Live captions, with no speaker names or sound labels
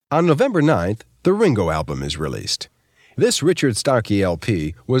On November 9th, the Ringo album is released. This Richard Starkey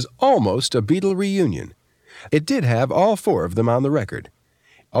LP was almost a Beatle reunion. It did have all four of them on the record.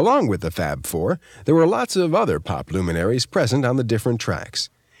 Along with the Fab Four, there were lots of other pop luminaries present on the different tracks.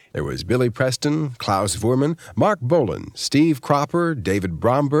 There was Billy Preston, Klaus Voorman, Mark Bolan, Steve Cropper, David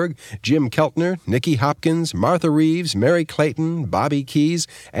Bromberg, Jim Keltner, Nicky Hopkins, Martha Reeves, Mary Clayton, Bobby Keys,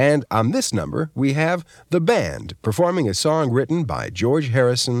 and on this number we have the band performing a song written by George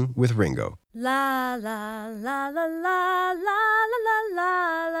Harrison with Ringo. La la la la la la la la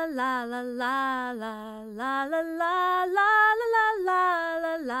la la la la la la la la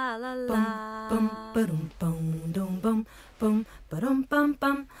la la la la. Bum bum bum dum bum bum bum bum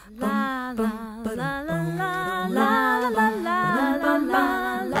bum la la la la la la la la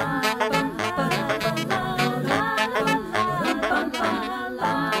la la.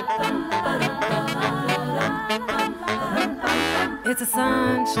 It's a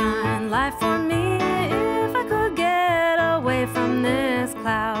sunshine life for me. If I could get away from this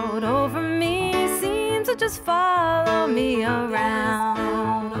cloud over me, seems to just follow me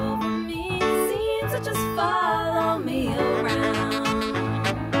around. Over me, seems to just follow me around.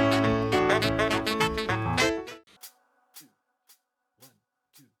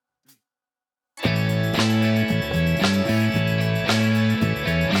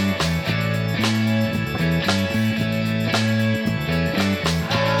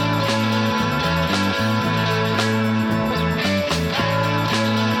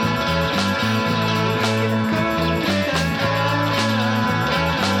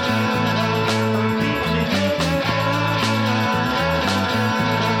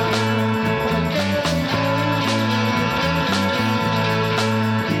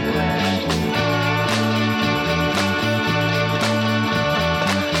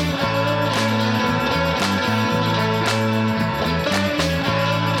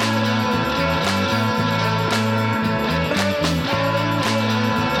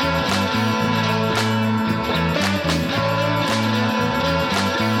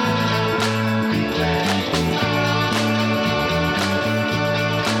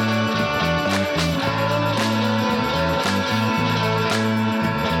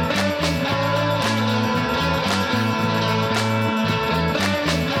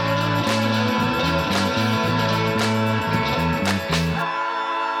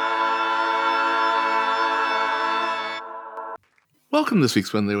 Welcome to this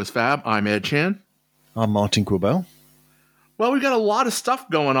week's When There Was Fab. I'm Ed Chan. I'm Martin Quibell. Well, we've got a lot of stuff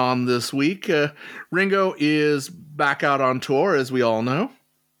going on this week. Ringo is back out on tour, as we all know.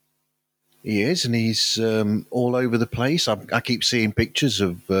 He is, and he's all over the place. I keep seeing pictures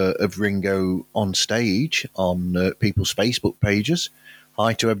of Ringo on stage on people's Facebook pages.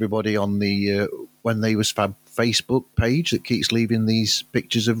 Hi to everybody on the When They Was Fab Facebook page that keeps leaving these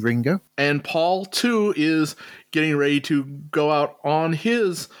pictures of Ringo. And Paul, too, is getting ready to go out on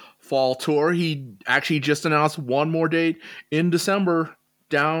his fall tour. He actually just announced one more date in December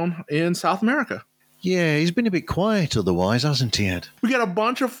down in South America. Yeah, he's been a bit quiet otherwise, hasn't he, Ed? We got a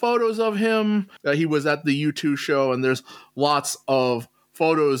bunch of photos of him. He was at the U2 show, and there's lots of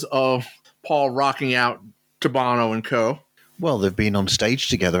photos of Paul rocking out to Bono and co. Well, they've been on stage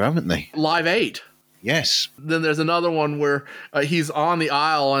together, haven't they? Live 8. Yes. Then there's another one where he's on the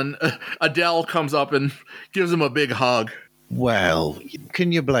aisle and Adele comes up and gives him a big hug. Well,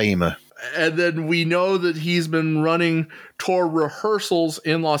 can you blame her? And then we know that he's been running tour rehearsals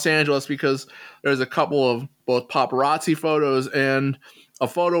in Los Angeles because there's a couple of both paparazzi photos and a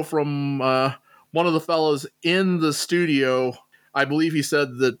photo from one of the fellows in the studio. I believe he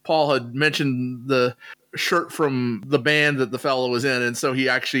said that Paul had mentioned the shirt from the band that the fellow was in, and so he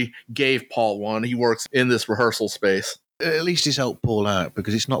actually gave Paul one. He works in this rehearsal space. At least he's helped Paul out,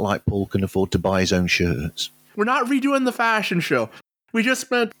 because it's not like Paul can afford to buy his own shirts. We're not redoing the fashion show. We just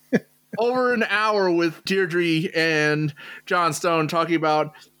spent over an hour with Deirdre and John Stone talking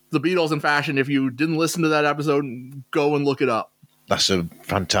about the Beatles and fashion. If you didn't listen to that episode, go and look it up. That's a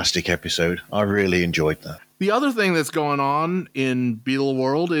fantastic episode. I really enjoyed that. The other thing that's going on in Beatle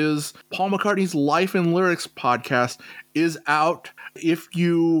world is Paul McCartney's Life and Lyrics podcast is out. If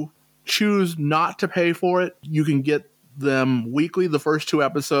you choose not to pay for it, you can get them weekly. The first 2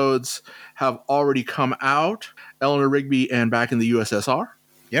 episodes have already come out. Eleanor Rigby and Back in the USSR.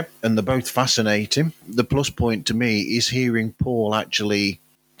 Yep, and they're both fascinating. The plus point to me is hearing Paul actually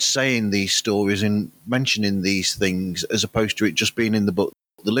saying these stories and mentioning these things as opposed to it just being in the book.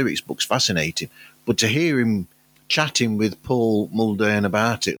 The lyrics book's fascinating, but to hear him chatting with Paul Muldoon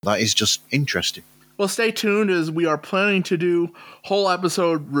about it, that is just interesting. Well, stay tuned as we are planning to do whole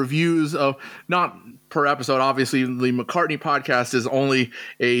episode reviews of, not per episode, obviously the McCartney podcast is only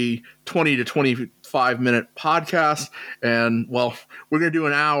a 20 to 25 minute podcast. And well, we're going to do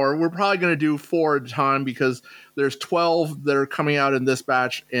an hour. We're probably going to do 4 at a time because there's 12 that are coming out in this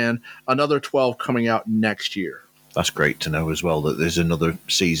batch and another 12 coming out next year. That's great to know as well that there's another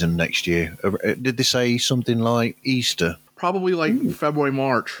season next year. Did they say something like Easter? Probably like February,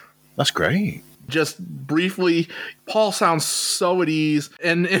 March. That's great. Just briefly, Paul sounds so at ease.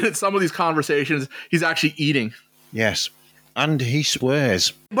 And in some of these conversations, he's actually eating. Yes. And he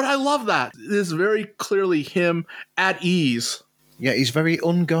swears. But I love that. It is very clearly him at ease. Yeah, he's very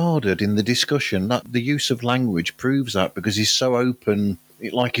unguarded in the discussion. That the use of language proves that because he's so open,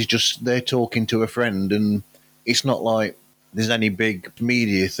 like he's just there talking to a friend, and it's not like there's any big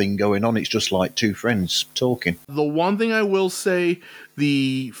media thing going on. It's just like two friends talking. The one thing I will say,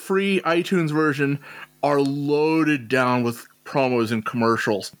 the free iTunes version are loaded down with promos and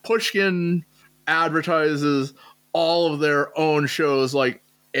commercials. Pushkin advertises all of their own shows like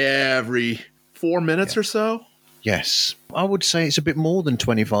every 4 minutes or so. Yes. I would say it's a bit more than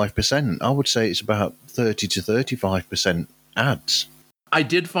 25%. I would say it's about 30 to 35% ads. I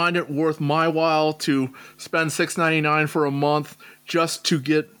did find it worth my while to spend $6.99 for a month just to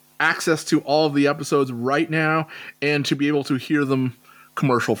get access to all of the episodes right now and to be able to hear them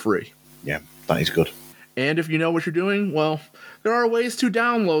commercial free. Yeah, that is good. And if you know what you're doing, well, there are ways to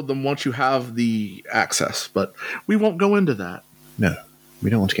download them once you have the access, but we won't go into that. No, we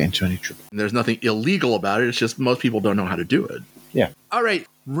don't want to get into any trouble. There's nothing illegal about it. It's just most people don't know how to do it. Yeah. All right,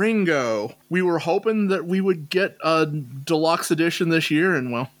 Ringo. We were hoping that we would get a deluxe edition this year,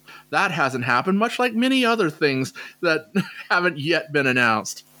 and well, that hasn't happened, much like many other things that haven't yet been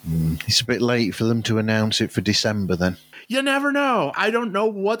announced. It's a bit late for them to announce it for December then. You never know. I don't know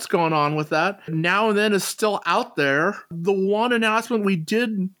what's going on with that. Now and Then is still out there. The one announcement we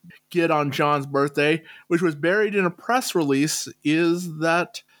did get on John's birthday, which was buried in a press release, is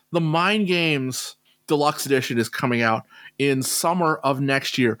that the Mind Games Deluxe Edition is coming out in summer of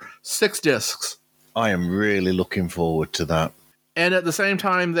next year. 6 discs. I am really looking forward to that. And at the same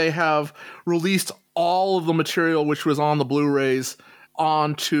time, they have released all of the material which was on the Blu-rays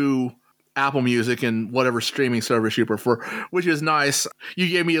onto Apple Music and whatever streaming service you prefer, which is nice. You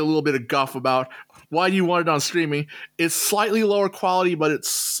gave me a little bit of guff about why do you want it on streaming. It's slightly lower quality, but it's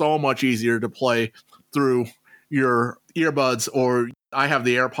so much easier to play through your earbuds, or I have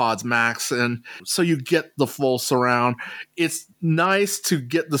the AirPods Max, and so you get the full surround. It's nice to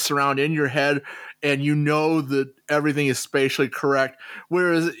get the surround in your head and you know that everything is spatially correct.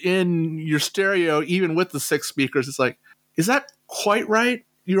 Whereas in your stereo, even with the 6 speakers, it's like, is that quite right?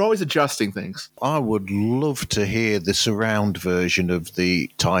 You're always adjusting things. I would love to hear the surround version of the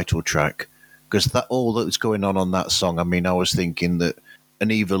title track, because that all that's going on that song. I mean, I was thinking that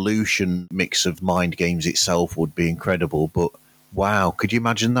an Evolution mix of Mind Games itself would be incredible, but wow, could you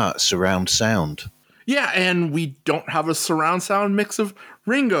imagine that surround sound? Yeah, and we don't have a surround sound mix of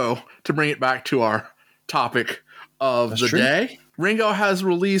Ringo to bring it back to our topic of the day. Ringo has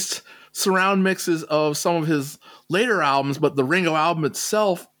released surround mixes of some of his later albums, but the Ringo album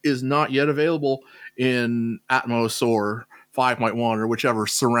itself is not yet available in Atmos or 5.1 or whichever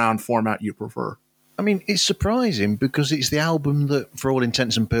surround format you prefer. I mean, it's surprising because it's the album that, for all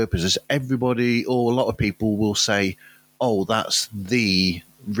intents and purposes, everybody or a lot of people will say, oh, that's the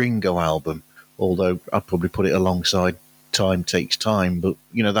Ringo album. Although I'd probably put it alongside Time Takes Time. But,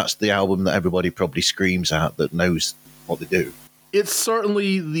 you know, that's the album that everybody probably screams at that knows what they do. It's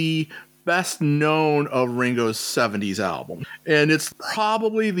certainly the best known of Ringo's 70s album. And it's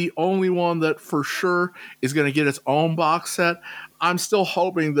probably the only one that for sure is going to get its own box set. I'm still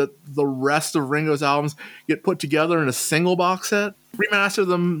hoping that the rest of Ringo's albums get put together in a single box set. Remaster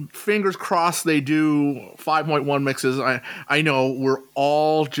them, fingers crossed they do 5.1 mixes. I know we're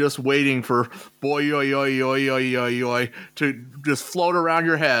all just waiting for boy yo yo yo yo yo yo to just float around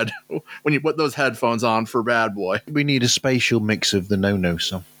your head when you put those headphones on for Bad Boy. We need a spatial mix of the No-No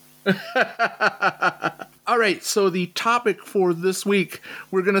song. All right, so the topic for this week,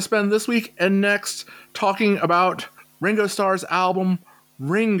 we're going to spend this week and next talking about Ringo Starr's album,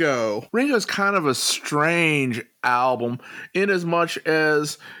 Ringo. Ringo's kind of a strange album in as much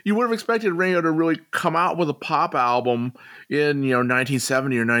as you would have expected Ringo to really come out with a pop album in,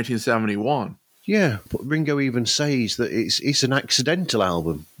 1970 or 1971. Yeah, but Ringo even says that it's an accidental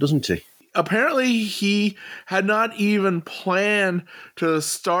album, doesn't he? apparently he had not even planned to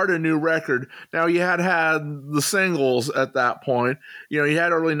start a new record. Now, he had the singles at that point. He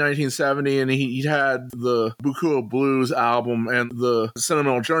had early 1970, and he had the Buku Blues album and the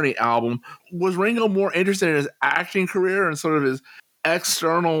Sentimental Journey album. Was Ringo more interested in his acting career and sort of his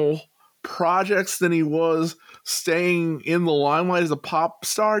external projects than he was staying in the limelight as a pop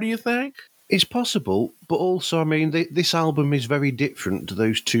star, do you think? It's possible, but also, I mean, this album is very different to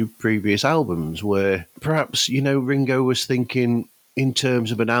those two previous albums where perhaps, Ringo was thinking in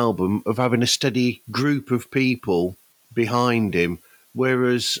terms of an album of having a steady group of people behind him,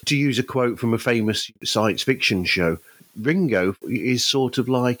 whereas, to use a quote from a famous science fiction show, Ringo is sort of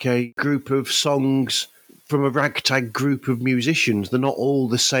like a group of songs from a ragtag group of musicians. They're not all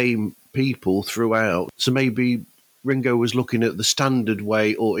the same people throughout. So maybe Ringo was looking at the standard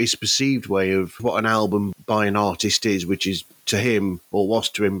way or his perceived way of what an album by an artist is, which is to him, or was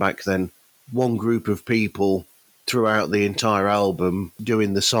to him back then, one group of people throughout the entire album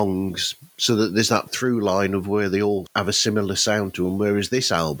doing the songs so that there's that through line of where they all have a similar sound to them, whereas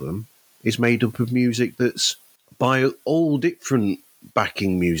this album is made up of music that's by all different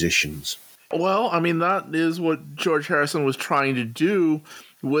backing musicians. Well, I mean, that is what George Harrison was trying to do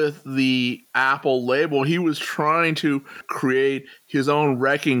with the Apple label. He was trying to create his own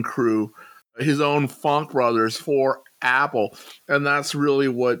wrecking crew, his own Funk Brothers for Apple. And that's really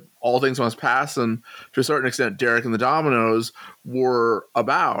what All Things Must Pass and, to a certain extent, Derek and the Dominoes were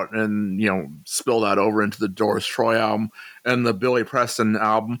about. And, spill that over into the Doris Troy album and the Billy Preston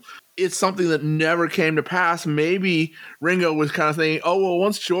album. It's something that never came to pass. Maybe Ringo was kind of thinking, oh, well,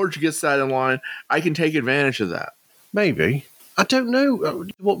 once George gets that in line, I can take advantage of that. Maybe. I don't know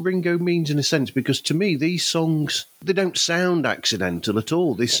what Ringo means in a sense, because to me, these songs, they don't sound accidental at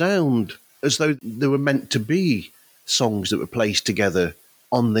all. They sound as though they were meant to be songs that were placed together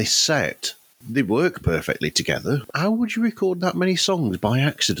on this set. They work perfectly together. How would you record that many songs by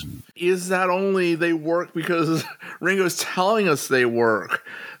accident? Is that only they work because Ringo's telling us they work?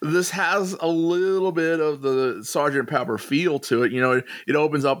 This has a little bit of the Sgt. Pepper feel to it. It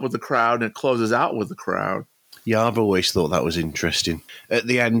opens up with the crowd and it closes out with the crowd. Yeah, I've always thought that was interesting. At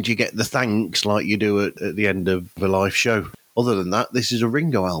the end, you get the thanks like you do at the end of a live show. Other than that, this is a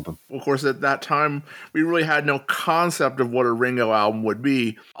Ringo album. Of course, at that time, we really had no concept of what a Ringo album would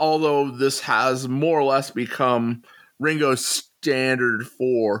be, although this has more or less become Ringo's standard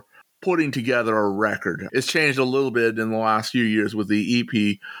for putting together a record. It's changed a little bit in the last few years with the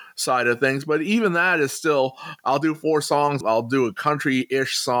EP side of things, but even that is still, I'll do 4 songs, I'll do a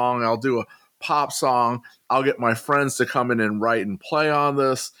country-ish song, I'll do a pop song, I'll get my friends to come in and write and play on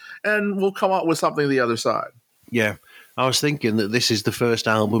this, and we'll come up with something the other side. Yeah. I was thinking that this is the first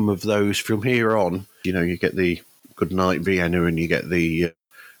album of those from here on. You get the Goodnight Vienna and you get the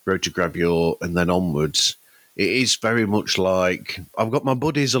Road to Grab Your, and then onwards. It is very much like, I've got my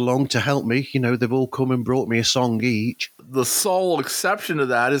buddies along to help me. They've all come and brought me a song each. The sole exception to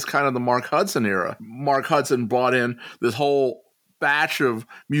that is kind of the Mark Hudson era. Mark Hudson brought in this whole batch of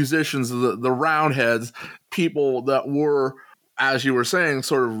musicians, the Roundheads, people that were, as you were saying,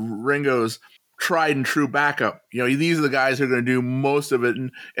 sort of Ringo's tried and true backup. These are the guys who are going to do most of it,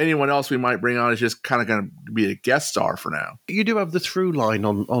 and anyone else we might bring on is just kind of going to be a guest star for now. You do have the through line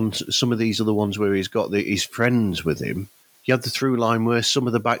on some of these other ones where he's got his friends with him. You have the through line where some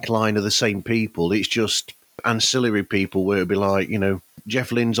of the back line are the same people. It's just ancillary people where it'd be like,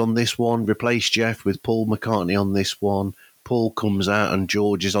 Jeff Lynne's on this one, replace Jeff with Paul McCartney on this one. Paul comes out and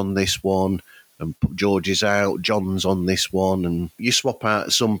George is on this one. And George is out, John's on this one, and you swap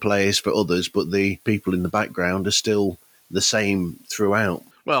out some players for others, but the people in the background are still the same throughout.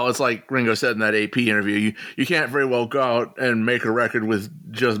 Well, it's like Ringo said in that AP interview, you can't very well go out and make a record with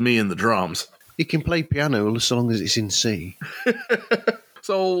just me and the drums. You can play piano as long as it's in C.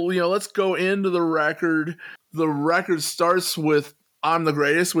 So, let's go into the record. The record starts with I'm the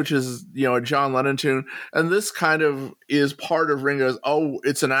Greatest, which is, a John Lennon tune. And this kind of is part of Ringo's,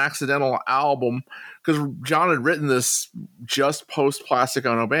 it's an accidental album, because John had written this just post Plastic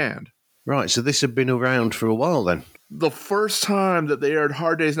Ono Band. Right, so this had been around for a while then. The first time that they aired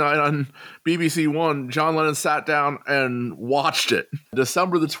Hard Day's Night on BBC One, John Lennon sat down and watched it.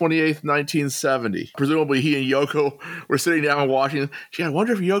 December the 28th, 1970. Presumably he and Yoko were sitting down and watching. Gee, I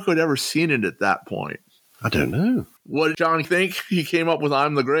wonder if Yoko had ever seen it at that point. I don't know. What did John think? He came up with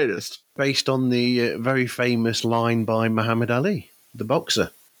I'm the Greatest. Based on the very famous line by Muhammad Ali, the boxer.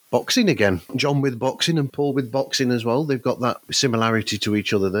 Boxing again. John with boxing and Paul with boxing as well. They've got that similarity to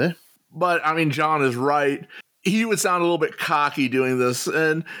each other there. But, John is right. he would sound a little bit cocky doing this,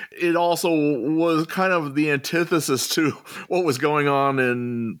 and it also was kind of the antithesis to what was going on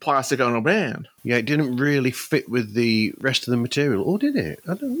in Plastic Ono Band. Yeah, it didn't really fit with the rest of the material, or did it?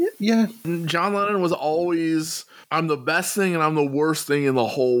 I don't. Yeah. John Lennon was always, I'm the best thing and I'm the worst thing in the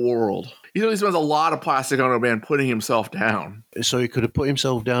whole world. He spends a lot of Plastic Ono Band putting himself down. So he could have put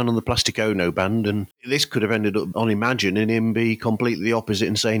himself down on the Plastic Ono Band, and this could have ended up on Imagine and him be completely the opposite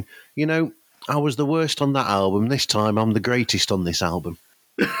and saying, I was the worst on that album. This time I'm the greatest on this album.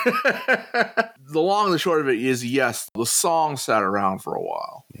 The long and the short of it is, yes, the song sat around for a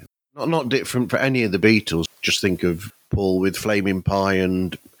while. Yeah. Not different for any of the Beatles. Just think of Paul with Flaming Pie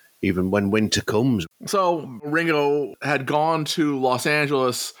and even When Winter Comes. So Ringo had gone to Los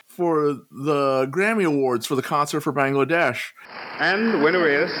Angeles for the Grammy Awards for the concert for Bangladesh. And the winner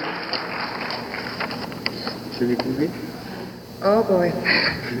is... Oh boy.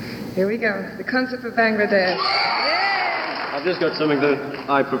 Here we go. The concert for Bangladesh. Yay! I've just got something that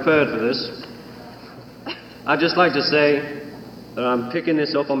I prepared for this. I'd just like to say that I'm picking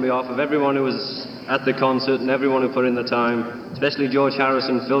this up on behalf of everyone who was at the concert and everyone who put in the time, especially George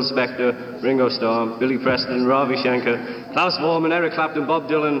Harrison, Phil Spector, Ringo Starr, Billy Preston, Ravi Shankar, Klaus Voorman, Eric Clapton, Bob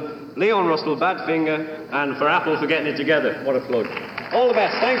Dylan, Leon Russell, Badfinger, and for Apple for getting it together. What a plug. All the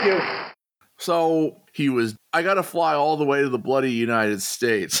best. Thank you. So I got to fly all the way to the bloody United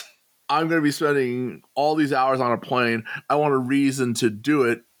States. I'm going to be spending all these hours on a plane. I want a reason to do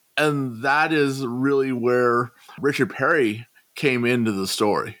it. And that is really where Richard Perry came into the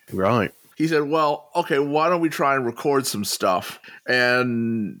story. Right. He said, well, okay, why don't we try and record some stuff?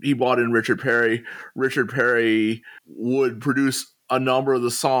 And he brought in Richard Perry. Richard Perry would produce a number of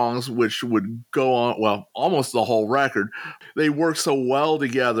the songs, which would go on, well, almost the whole record. They worked so well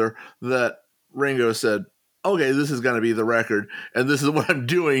together that Ringo said, okay, this is going to be the record, and this is what I'm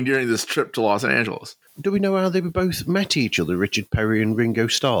doing during this trip to Los Angeles. Do we know how they both met each other, Richard Perry and Ringo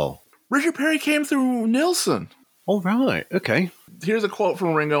Starr? Richard Perry came through Nilsson. All right, okay. Here's a quote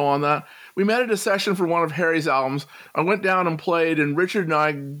from Ringo on that. We met at a session for one of Harry's albums. I went down and played, and Richard and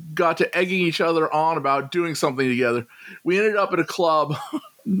I got to egging each other on about doing something together. We ended up at a club.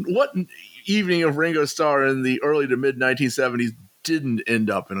 What evening of Ringo Starr in the early to mid-1970s didn't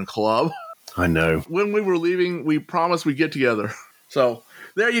end up in a club? I know. When we were leaving, we promised we'd get together. So,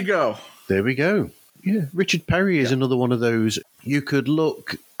 there you go. There we go. Yeah, Richard Perry is another one of those. You could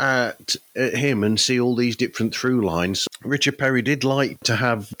look at him and see all these different through lines. Richard Perry did like to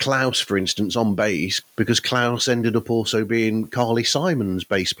have Klaus, for instance, on bass, because Klaus ended up also being Carly Simon's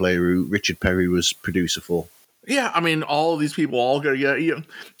bass player, who Richard Perry was producer for. Yeah, I mean, all of these people all go together.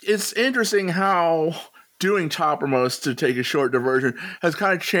 It's interesting how doing Toppermost, to take a short diversion, has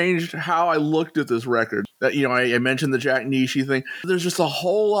kind of changed how I looked at this record. That, I mentioned the Jack Nishi thing. There's just a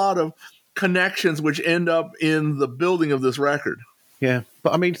whole lot of connections which end up in the building of this record. Yeah,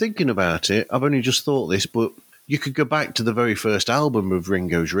 but I mean, thinking about it, I've only just thought this, but you could go back to the very first album of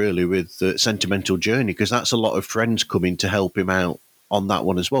Ringo's, really, with Sentimental Journey, because that's a lot of friends coming to help him out on that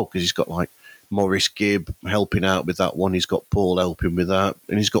one as well, because he's got like Maurice Gibb helping out with that one, he's got Paul helping with that,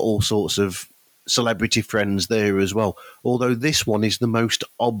 and he's got all sorts of celebrity friends there as well. Although this one is the most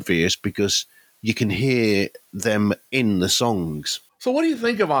obvious because you can hear them in the songs. So what do you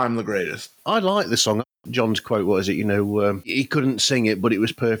think of I'm the Greatest? I like the song. John's quote, what is it? He couldn't sing it, but it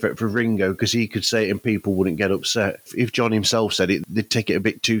was perfect for Ringo because he could say it and people wouldn't get upset. If John himself said it, they'd take it a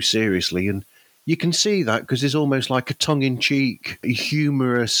bit too seriously. And you can see that because there's almost like a tongue-in-cheek,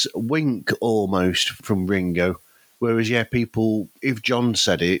 humorous wink almost from Ringo. Whereas, people, if John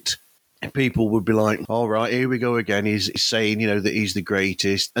said it, people would be like, all right, here we go again. He's saying, that he's the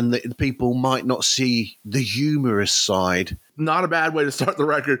greatest. And the people might not see the humorous side. Not a bad way to start the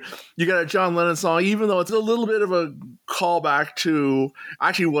record. You got a John Lennon song, even though it's a little bit of a callback to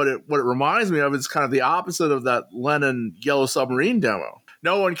actually what it reminds me of. It's kind of the opposite of that Lennon Yellow Submarine demo.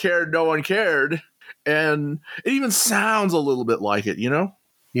 No one cared, no one cared. And it even sounds a little bit like it,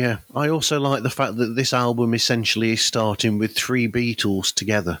 Yeah, I also like the fact that this album essentially is starting with 3 Beatles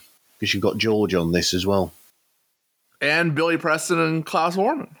together. Because you've got George on this as well. And Billy Preston and Klaus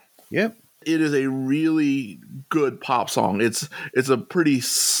Voorman. Yep. It is a really good pop song. It's a pretty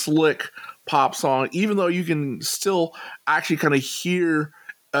slick pop song, even though you can still actually kind of hear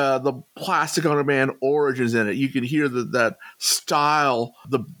the Plastic Ono Band origins in it. You can hear that style,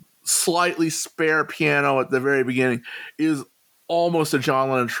 the slightly spare piano at the very beginning is almost a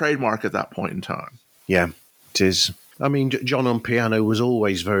John Lennon trademark at that point in time. Yeah, it is. I mean, John on piano was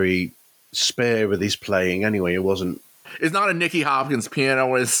always very spare with his playing anyway. It wasn't... It's not a Nicky Hopkins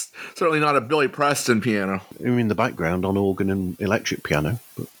piano. It's certainly not a Billy Preston piano. In the background on organ and electric piano,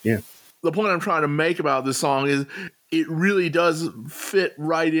 but yeah. The point I'm trying to make about this song is it really does fit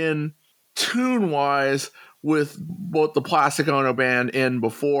right in tune-wise with both the Plastic Ono Band in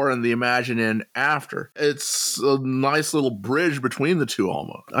before and the Imagine in after. It's a nice little bridge between the two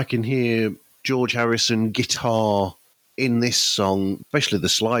almost. I can hear George Harrison guitar in this song, especially the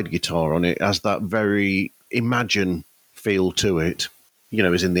slide guitar on it, has that very Imagine feel to it. You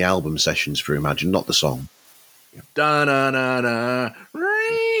know, as in the album sessions for Imagine, not the song. Da-na-na-na,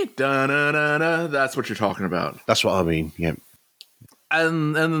 da-na-na-na. That's what you're talking about. That's what I mean, yeah.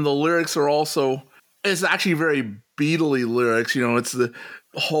 And then the lyrics are also, it's actually very Beatle-y lyrics. You know, it's the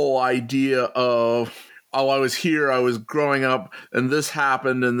whole idea of, oh, I was here, I was growing up, and this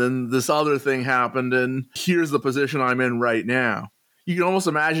happened, and then this other thing happened, and here's the position I'm in right now. You can almost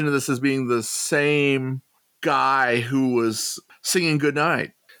imagine this as being the same guy who was singing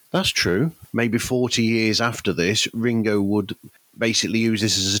Goodnight. That's true. Maybe 40 years after this, Ringo would basically use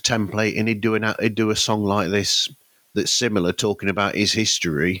this as a template, and he'd do a song like this that's similar, talking about his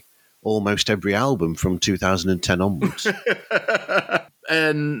history, almost every album from 2010 onwards.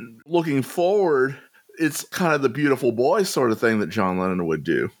 And looking forward, it's kind of the beautiful boy sort of thing that John Lennon would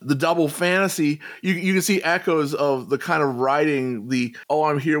do. The double fantasy, you can see echoes of the kind of writing,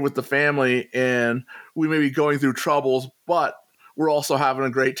 I'm here with the family, and we may be going through troubles, but we're also having a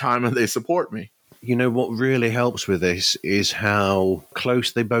great time and they support me. You know, what really helps with this is how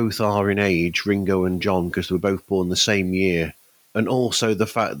close they both are in age, Ringo and John, because they were both born the same year. And also the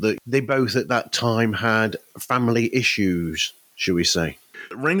fact that they both at that time had family issues, shall we say.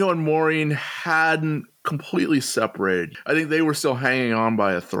 Ringo and Maureen hadn't completely separated. I think they were still hanging on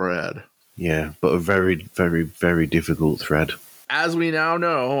by a thread. Yeah, but a very, very, very difficult thread. As we now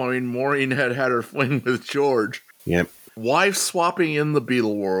know, I mean, Maureen had her fling with George. Yep. Wife swapping in the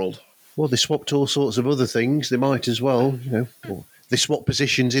Beatle world. Well, they swapped all sorts of other things. They might as well, you know. Well, they swapped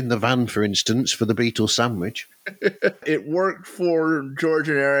positions in the van, for instance, for the Beatles sandwich. It worked for George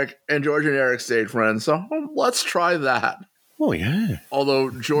and Eric, and George and Eric stayed friends. So let's try that. Oh, yeah.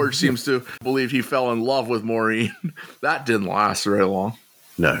 Although George seems to believe he fell in love with Maureen. That didn't last very long.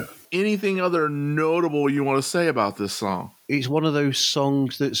 No. Anything other notable you want to say about this song? It's one of those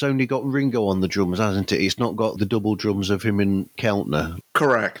songs that's only got Ringo on the drums, hasn't it? It's not got the double drums of him and Keltner.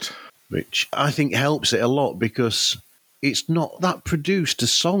 Correct. Which I think helps it a lot because it's not that produced a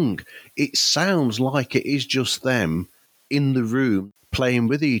song. It sounds like it is just them in the room playing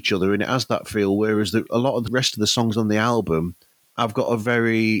with each other, and it has that feel, whereas a lot of the rest of the songs on the album, I've got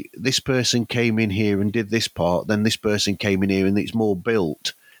this person came in here and did this part, then this person came in here, and it's more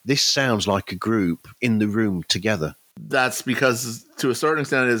built. This sounds like a group in the room together. That's because, to a certain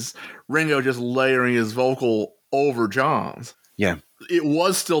extent, is Ringo just layering his vocal over John's. Yeah. It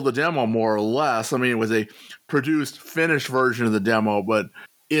was still the demo, more or less. I mean, it was a produced, finished version of the demo, but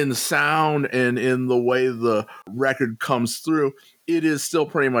in sound and in the way the record comes through, it is still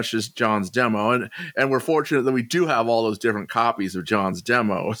pretty much just John's demo. And we're fortunate that we do have all those different copies of John's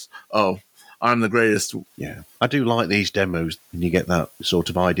demos of I'm the Greatest. Yeah, I do like these demos, and you get that sort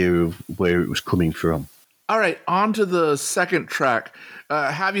of idea of where it was coming from. All right, on to the second track.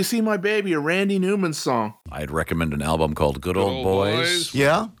 Have You Seen My Baby, a Randy Newman song? I'd recommend an album called Good Old Boys.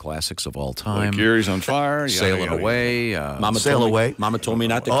 Yeah. Classics of all time. Like Gary's on Fire. Sailing Away. Sail Away. Mama told me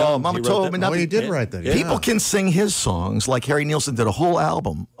not to Oh, come. Mama He wrote told that? me not Oh, to. he did write that. Yeah. People can sing his songs, like Harry Nilsson did a whole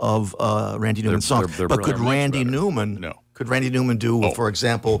album of Randy Newman songs. they're But could brilliant. Randy Newman? No. Could Randy Newman do, for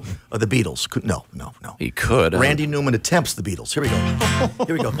example, the Beatles? No. He could. Randy Newman attempts the Beatles. Here we go.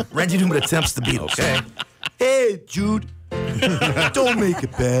 Here we go. Randy Newman attempts the Beatles. Okay. Hey, Jude, don't make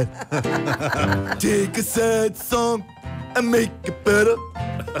it bad. Take a sad song and make it better.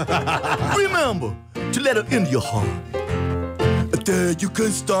 Remember to let it into your heart. There you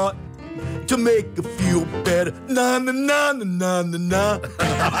can start to make it feel better. Na na na na na na na.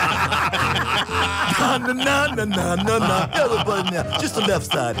 Na na na na na na na. Everybody now, just the left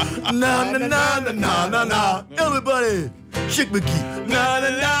side. Na na na na na na na. Everybody, shake my key. Na na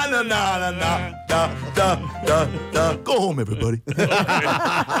na na na na na. Da da da da. Go home, everybody.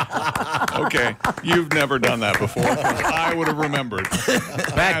 Okay, you've never done that before. I would have remembered.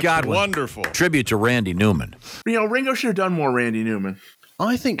 Pat That's Godwin. Wonderful. Tribute to Randy Newman. You know, Ringo should have done more Randy Newman.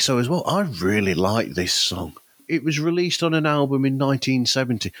 I think so as well. I really like this song. It was released on an album in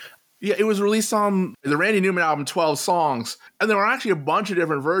 1970. Yeah, it was released on the Randy Newman album, 12 Songs, and there were actually a bunch of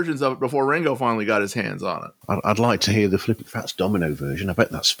different versions of it before Ringo finally got his hands on it. I'd like to hear the Flippin' Fats Domino version. I bet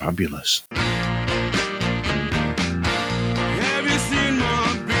that's fabulous. Have you seen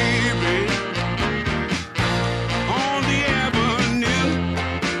my baby on the avenue?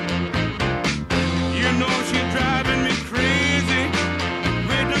 You know she's driving me crazy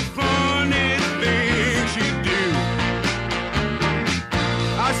with the fun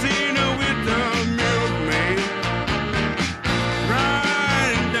I seen her with the milkmaid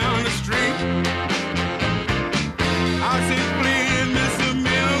riding down the street. I said, please, Mr.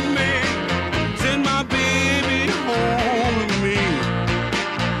 Milkmaid, send my baby home to me.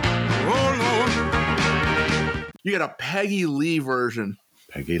 Oh, Lord. You get a Peggy Lee version.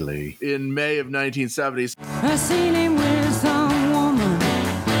 Peggy Lee. In May of 1970s. I seen him with some woman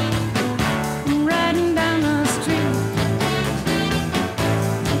riding down the street.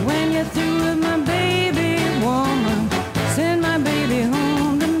 When you're through with my baby woman, send my baby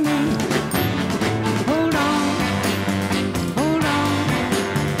home to me. Hold on, hold on,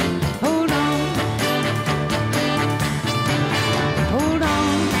 hold on, hold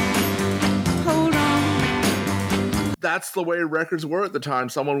on, hold on. That's the way records were at the time.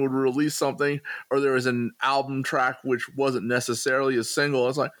 Someone would release something, or there was an album track which wasn't necessarily a single.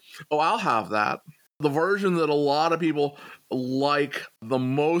 It's like, oh, I'll have that. The version that a lot of people like the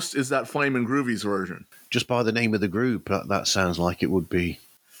most is that Flamin' Groovies version. Just by the name of the group, that sounds like it would be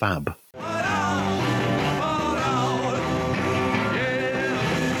fab.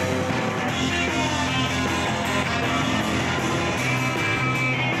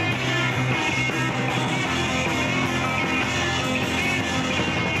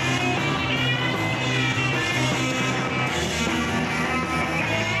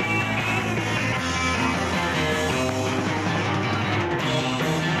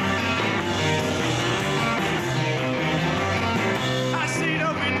 I seen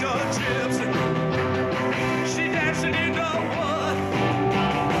her with the gypsy. She dancing in the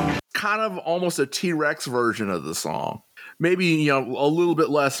wood. Kind of almost a T-Rex version of the song. Maybe, a little bit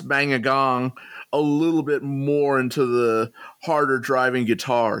less bang-a-gong, a little bit more into the harder driving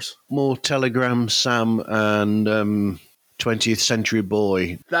guitars. More Telegram Sam and 20th Century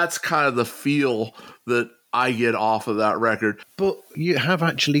Boy. That's kind of the feel that I get off of that record. But you have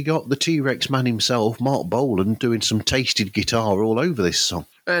actually got the T-Rex man himself, Mark Bolan, doing some tasted guitar all over this song.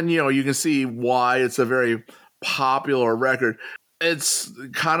 And, you can see why it's a very popular record. It's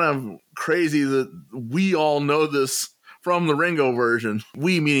kind of crazy that we all know this from the Ringo version.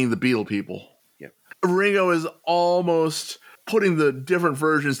 We meaning the Beatle people. Yep. Ringo is almost putting the different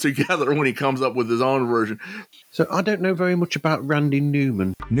versions together when he comes up with his own version. So I don't know very much about Randy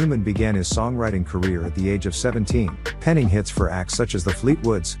Newman. Newman began his songwriting career at the age of 17, penning hits for acts such as the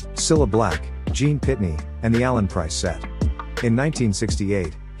Fleetwoods, Cilla Black, Gene Pitney, and the Alan Price Set. In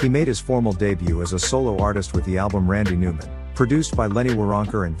 1968, he made his formal debut as a solo artist with the album Randy Newman, produced by Lenny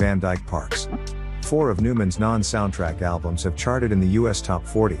Waronker and Van Dyke Parks. 4 of Newman's non-soundtrack albums have charted in the US Top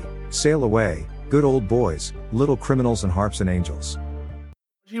 40, Sail Away, Good Old Boys, Little Criminals and Harps and Angels.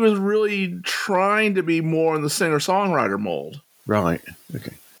 He was really trying to be more in the singer-songwriter mold. Right,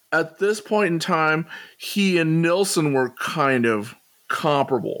 okay. At this point in time, he and Nilsson were kind of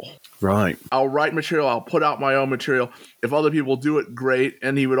comparable. Right. I'll write material, I'll put out my own material. If other people do it, great.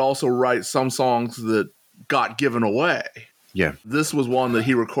 And he would also write some songs that got given away. Yeah. This was one that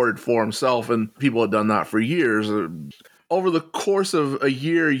he recorded for himself, and people had done that for years. Over the course of a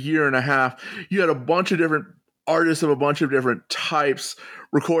year and a half, you had a bunch of different artists of a bunch of different types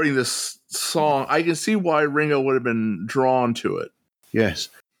recording this song. I can see why Ringo would have been drawn to it. Yes.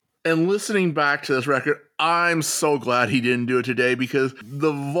 And listening back to this record, I'm so glad he didn't do it today, because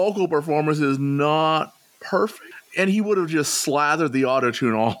the vocal performance is not perfect. And he would have just slathered the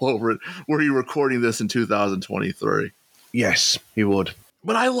auto-tune all over it were he recording this in 2023. Yes, he would.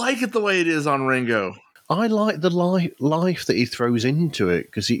 But I like it the way it is on Ringo. I like the life that he throws into it,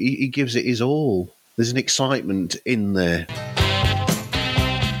 because he gives it his all. There's an excitement in there.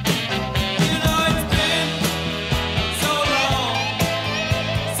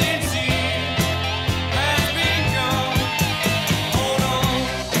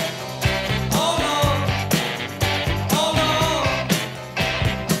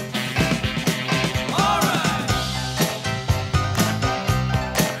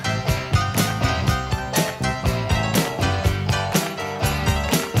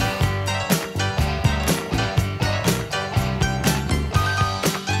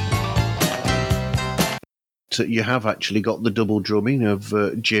 You have actually got the double drumming of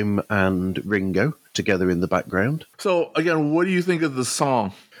Jim and Ringo together in the background. So, again, what do you think of the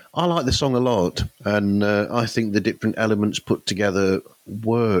song? I like the song a lot, and I think the different elements put together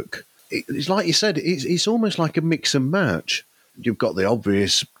work. It's like you said, it's almost like a mix and match. You've got the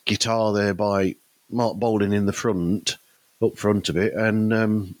obvious guitar there by Mark Bolan in the front, up front of it,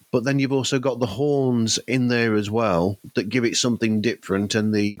 and but then you've also got the horns in there as well that give it something different,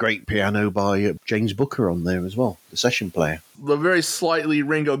 and the great piano by James Booker on there as well, the session player. The very slightly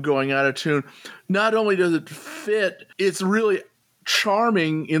Ringo going out of tune. Not only does it fit, it's really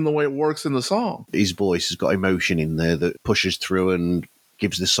charming in the way it works in the song. His voice has got emotion in there that pushes through and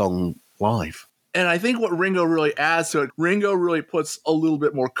gives the song life. And I think what Ringo really adds to it, Ringo really puts a little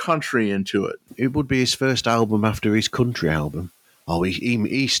bit more country into it. It would be his first album after his country album. Oh,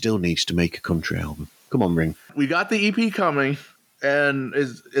 he still needs to make a country album. Come on, Ring. We got the EP coming, and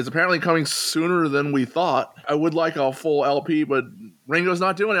is apparently coming sooner than we thought. I would like a full LP, but Ringo's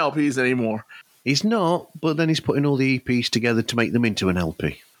not doing LPs anymore. He's not, but then he's putting all the EPs together to make them into an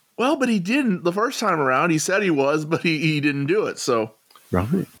LP. Well, but he didn't the first time around. He said he was, but he didn't do it, so...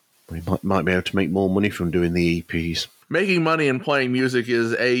 Right. We might be able to make more money from doing the EPs. Making money and playing music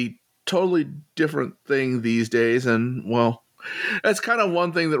is a totally different thing these days, and, well, that's kind of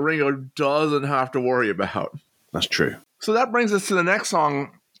one thing that Ringo doesn't have to worry about. That's true. So that brings us to the next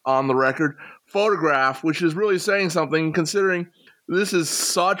song on the record, Photograph, which is really saying something, considering this is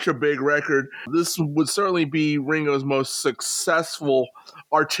such a big record. This would certainly be Ringo's most successful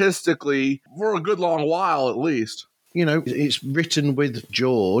artistically for a good long while, at least. You know, it's written with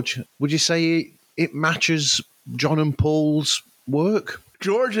George. Would you say it matches John and Paul's work?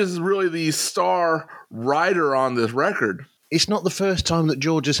 George is really the star writer on this record. It's not the first time that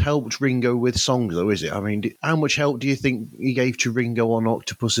George has helped Ringo with songs, though, is it? I mean, how much help do you think he gave to Ringo on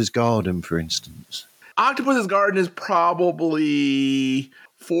Octopus's Garden, for instance? Octopus's Garden is probably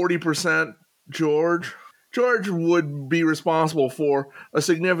 40% George. George would be responsible for a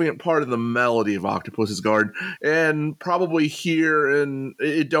significant part of the melody of Octopus's Garden, and probably here in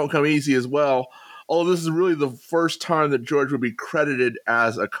It Don't Come Easy as well, although this is really the first time that George would be credited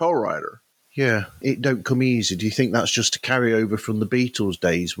as a co-writer. Yeah, It Don't Come Easy. Do you think that's just a carryover from the Beatles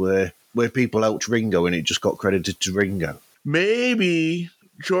days where people helped Ringo and it just got credited to Ringo? Maybe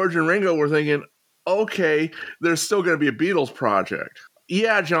George and Ringo were thinking, okay, there's still going to be a Beatles project.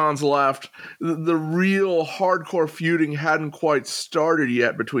 Yeah, John's left. The real hardcore feuding hadn't quite started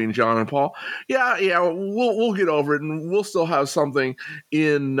yet between John and Paul. Yeah, we'll get over it, and we'll still have something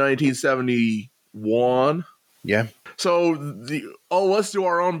in 1971. Yeah. So, let's do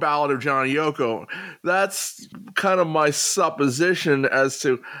our own Ballad of John and Yoko. That's kind of my supposition as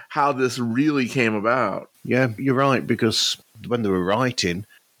to how this really came about. Yeah, you're right, because when they were writing,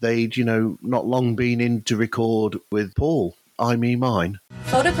 they'd, not long been in to record with Paul. I Me Mine.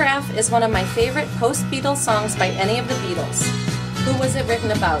 Photograph is one of my favorite post-Beatles songs by any of the Beatles. Who was it written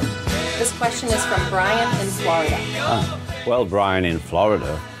about? This question is from Brian in Florida. Well, Brian in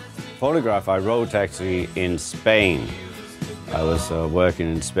Florida. Photograph I wrote actually in Spain. I was working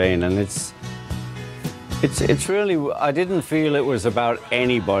in Spain, and it's really, I didn't feel it was about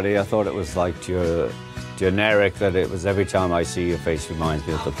anybody. I thought it was like generic, that it was every time I see your face reminds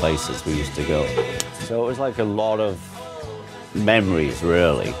me of the places we used to go. So it was like a lot of memories,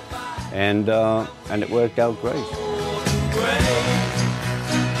 really, and it worked out great.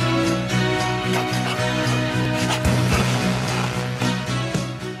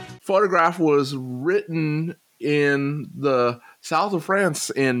 Photograph was written in the south of France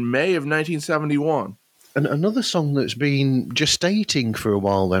in May of 1971. And another song that's been gestating for a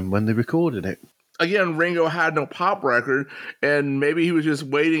while then when they recorded it. Again, Ringo had no pop record, and maybe he was just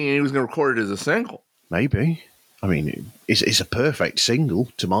waiting and he was going to record it as a single. Maybe. I mean, it's a perfect single,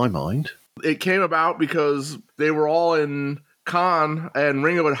 to my mind. It came about because they were all in Cannes, and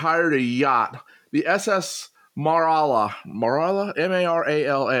Ringo had hired a yacht, the SS Marala. Marala?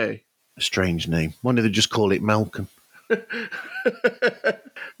 Marala? A strange name. Why did they just call it Malcolm?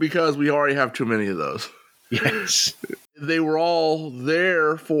 Because we already have too many of those. Yes. They were all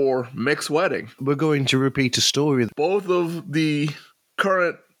there for Mick's wedding. We're going to repeat a story. Both of the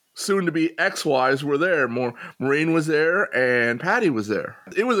current soon-to-be ex-wives were there. Maureen was there, and Patty was there.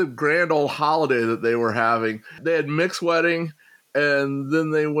 It was a grand old holiday that they were having. They had Mick's wedding, and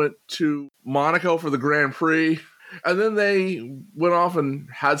then they went to Monaco for the Grand Prix, and then they went off and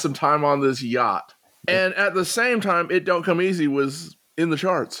had some time on this yacht. And at the same time, It Don't Come Easy was in the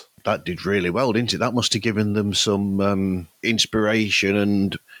charts. That did really well, didn't it? That must have given them some inspiration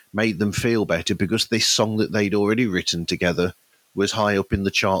and made them feel better, because this song that they'd already written together was high up in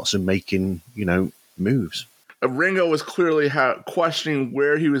the charts and making, moves. Ringo was clearly questioning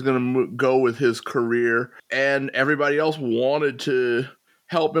where he was going to go with his career, and everybody else wanted to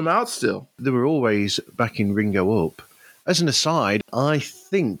help him out still. They were always backing Ringo up. As an aside, I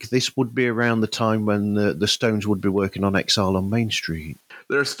think this would be around the time when the Stones would be working on Exile on Main Street.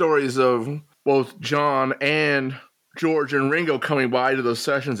 There are stories of both John and George and Ringo coming by to those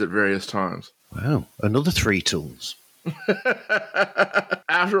sessions at various times. Wow, another three tools.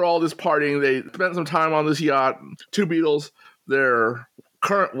 After all this partying, they spent some time on this yacht. Two Beatles, their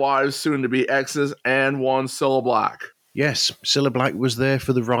current wives, soon to be exes, and one Cilla Black. Yes, Cilla Black was there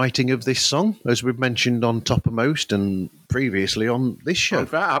for the writing of this song, as we've mentioned on Toppermost and previously on this show. On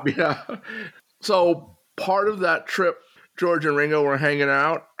Fab, yeah. So part of that trip, George and Ringo were hanging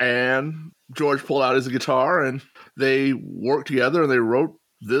out, and George pulled out his guitar, and they worked together, and they wrote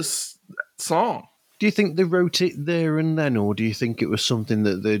this song. Do you think they wrote it there and then, or do you think it was something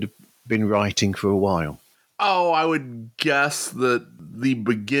that they'd been writing for a while? Oh, I would guess that the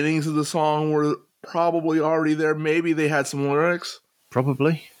beginnings of the song were probably already there. Maybe they had some lyrics.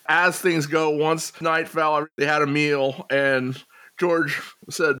 Probably. As things go, once night fell, they had a meal, and George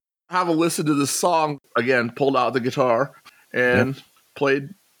said, have a listen to this song. Again, pulled out the guitar and played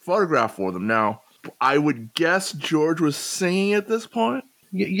Photograph for them. Now, I would guess George was singing at this point.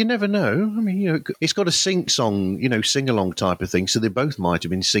 You never know. I mean, it's got a sing-along type of thing, so they both might have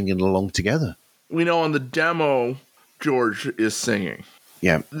been singing along together. We know on the demo, George is singing.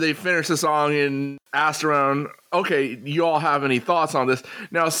 Yeah. They finished the song and asked around, okay, you all have any thoughts on this?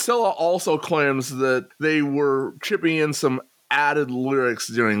 Now, Cilla also claims that they were chipping in some added lyrics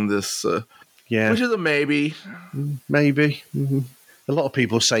during this, which is a maybe. Maybe. Mm-hmm. A lot of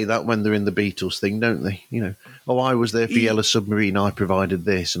people say that when they're in the Beatles thing, don't they? I was there for Yellow Submarine, I provided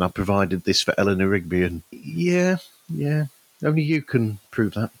this, and I provided this for Eleanor Rigby. And yeah, only you can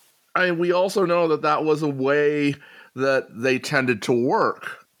prove that. And we also know that that was a way that they tended to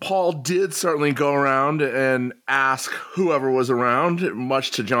work. Paul did certainly go around and ask whoever was around,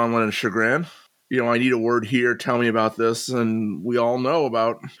 much to John Lennon's chagrin. I need a word here, tell me about this. And we all know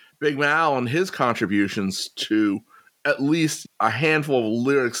about Big Mal and his contributions to at least a handful of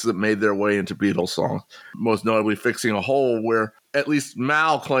lyrics that made their way into Beatles songs. Most notably Fixing a Hole, where at least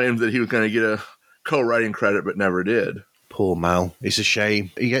Mal claimed that he was going to get a co-writing credit, but never did. Poor Mal. It's a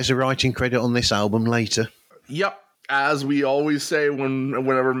shame. He gets a writing credit on this album later. Yep. As we always say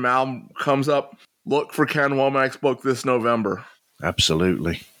whenever Mal comes up, look for Ken Womack's book this November.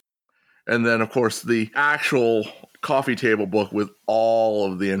 Absolutely. And then, of course, the actual coffee table book with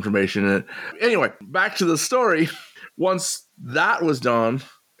all of the information in it. Anyway, back to the story. Once that was done,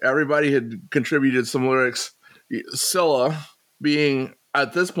 everybody had contributed some lyrics. Cilla being,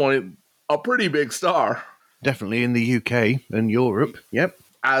 at this point, a pretty big star. Definitely in the UK and Europe. Yep.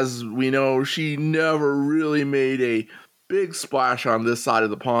 As we know, she never really made a big splash on this side of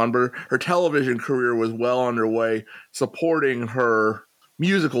the pond, but her television career was well underway, supporting her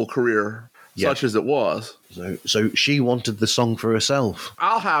musical career, such as it was. So she wanted the song for herself.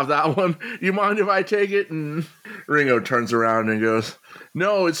 I'll have that one. You mind if I take it? And Ringo turns around and goes,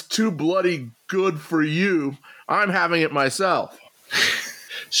 no, it's too bloody good for you. I'm having it myself.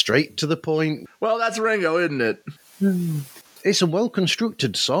 Straight to the point. Well, that's Ringo, isn't it? It's a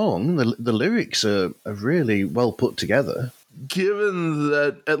well-constructed song. The lyrics are really well put together. Given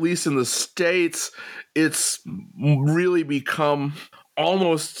that, at least in the States, it's really become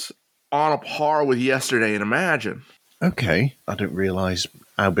almost on a par with Yesterday and Imagine. Okay. I didn't realise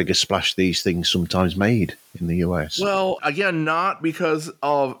how big a splash these things sometimes made in the US. Well, again, not because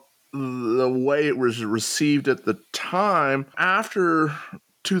of the way it was received at the time. After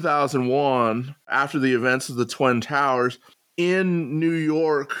 2001, after the events of the Twin Towers, in New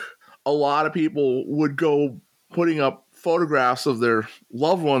York, a lot of people would go putting up photographs of their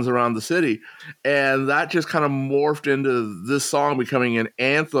loved ones around the city. And that just kind of morphed into this song becoming an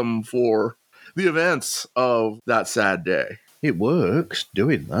anthem for the events of that sad day. It works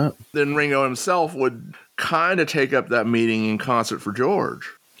doing that. Then Ringo himself would kind of take up that meeting in concert for George.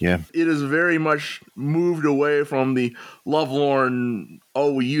 Yeah. It is very much moved away from the lovelorn,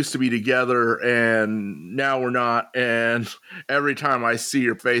 oh, we used to be together and now we're not. And every time I see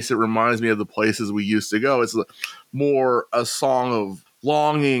your face, it reminds me of the places we used to go. It's more a song of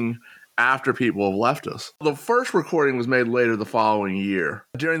longing after people have left us. The first recording was made later the following year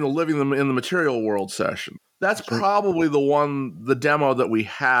during the Living in the Material World session. That's probably the demo that we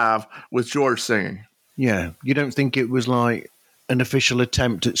have with George singing. Yeah. You don't think it was like an official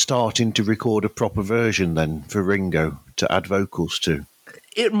attempt at starting to record a proper version then for Ringo to add vocals to?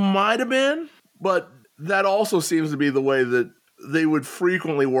 It might have been, but that also seems to be the way that they would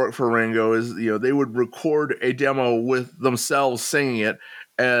frequently work for Ringo is, they would record a demo with themselves singing it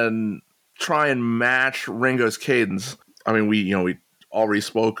and try and match Ringo's cadence. I mean, we already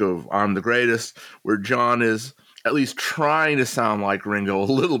spoke of I'm the Greatest, where John is at least trying to sound like Ringo a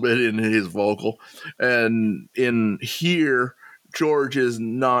little bit in his vocal. And in here, George is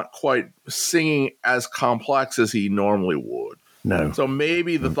not quite singing as complex as he normally would. No. So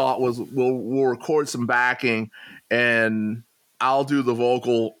maybe the thought was we'll record some backing and I'll do the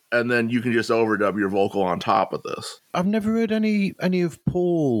vocal, and then you can just overdub your vocal on top of this. I've never heard any of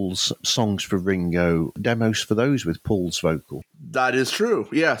Paul's songs for Ringo, demos for those with Paul's vocal. That is true,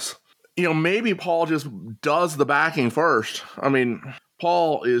 yes. Maybe Paul just does the backing first. I mean,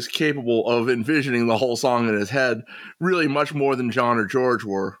 Paul is capable of envisioning the whole song in his head really much more than John or George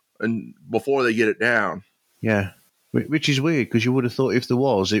were, and before they get it down. Yeah, which is weird, because you would have thought if there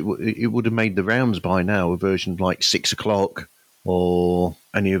was, it would have made the rounds by now, a version like 6 O'Clock or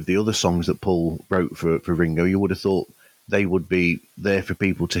any of the other songs that Paul wrote for Ringo. You would have thought they would be there for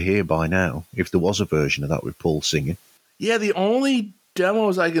people to hear by now, if there was a version of that with Paul singing. Yeah, the only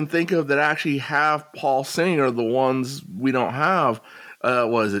demos I can think of that actually have Paul singing are the ones we don't have.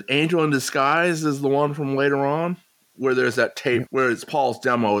 Was it Angel in Disguise is the one from later on, where there's that tape where it's Paul's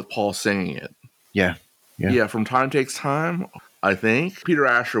demo with Paul singing it. Yeah. Yeah, from Time Takes Time, I think. Peter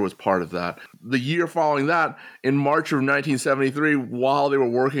Asher was part of that. The year following that, in March of 1973, while they were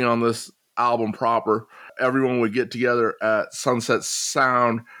working on this album proper, everyone would get together at Sunset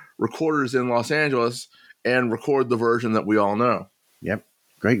Sound Recorders in Los Angeles and record the version that we all know. Yep,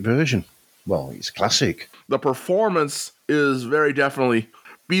 great version. Well, it's classic. The performance is very definitely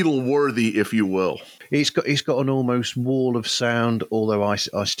Beatle-worthy, if you will. It's got an almost wall of sound, although I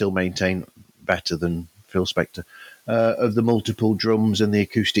still maintain better than Phil Spector, of the multiple drums and the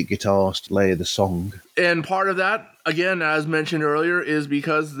acoustic guitars to layer the song. And part of that, again, as mentioned earlier, is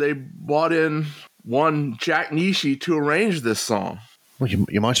because they brought in one Jack Nishi to arrange this song. Well,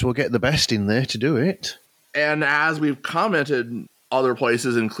 you might as well get the best in there to do it. And as we've commented other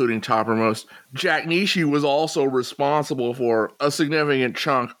places, including Toppermost, Jack Nishi was also responsible for a significant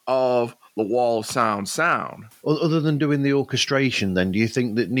chunk of the Wall of sound. Other than doing the orchestration, then, do you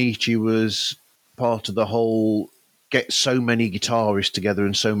think that Nishi was part of the whole get so many guitarists together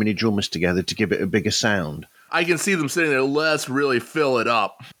and so many drummers together to give it a bigger sound? I can see them sitting there, let's really fill it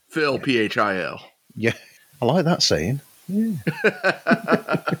up. Phil, Phil. Yeah, I like that saying. Yeah.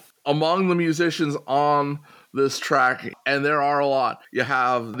 Among the musicians on this track, and there are a lot, you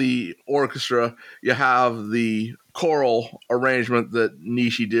have the orchestra, you have the choral arrangement that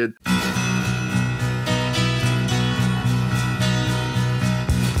Nishi did.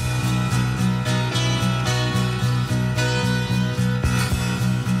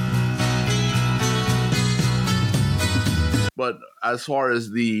 But as far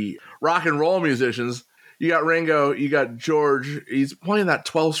as the rock and roll musicians, you got Ringo, you got George. He's playing that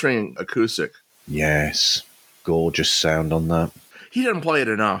 12-string acoustic. Yes. Gorgeous sound on that. He didn't play it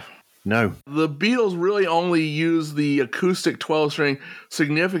enough. No. The Beatles really only used the acoustic 12-string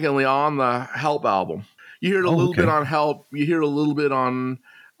significantly on the Help album. You hear it a little bit on Help. You hear it a little bit on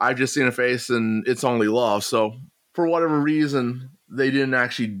I've Just Seen a Face and It's Only Love. So for whatever reason, they didn't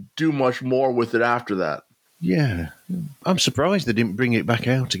actually do much more with it after that. Yeah. I'm surprised they didn't bring it back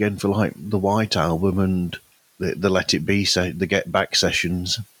out again for like the White Album and the Let It Be, the Get Back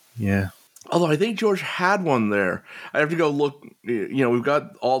sessions. Yeah. Although I think George had one there. I have to go look. We've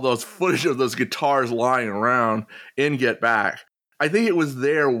got all those footage of those guitars lying around in Get Back. I think it was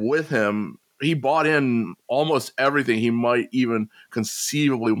there with him. He bought in almost everything he might even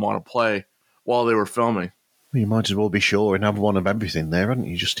conceivably want to play while they were filming. Well, you might as well be sure and have one of everything there, hadn't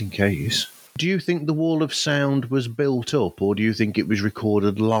you, just in case? Do you think the wall of sound was built up, or do you think it was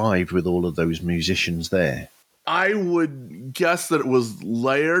recorded live with all of those musicians there? I would guess that it was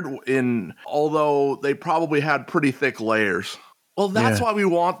layered in, although they probably had pretty thick layers. Well, that's why we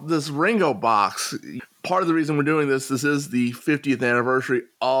want this Ringo box. Part of the reason we're doing this is the 50th anniversary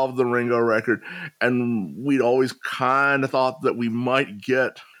of the Ringo record, and we'd always kind of thought that we might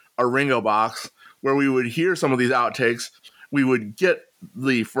get a Ringo box where we would hear some of these outtakes. We would get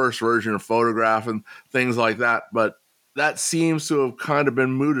the first version of Photograph and things like that, but that seems to have kind of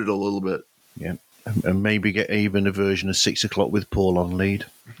been mooted a little bit. Yeah. And maybe get even a version of 6 O'Clock with Paul on lead.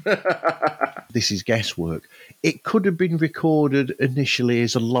 This is guesswork. It could have been recorded initially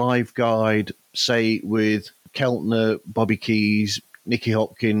as a live guide, say with Keltner, Bobby Keys, Nicky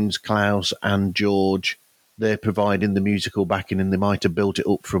Hopkins, Klaus and George. They're providing the musical backing and they might have built it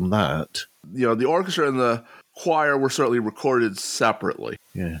up from that. The orchestra and the choir were certainly recorded separately.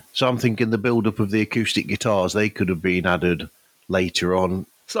 Yeah. So I'm thinking the build-up of the acoustic guitars, they could have been added later on.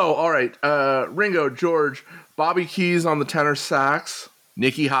 So, all right, Ringo, George, Bobby Keys on the tenor sax,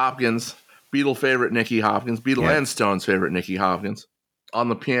 Nicky Hopkins, Beatle favorite Nicky Hopkins, Beatle and Stones favorite Nicky Hopkins on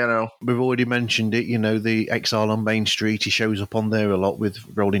the piano. We've already mentioned it, the Exile on Main Street, he shows up on there a lot with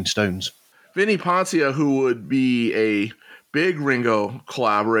Rolling Stones. Vinnie Poncia, who would be a big Ringo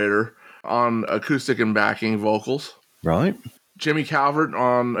collaborator on acoustic and backing vocals. Right. Jimmy Calvert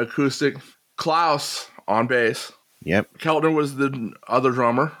on acoustic, Klaus on bass. Yep. Keltner was the other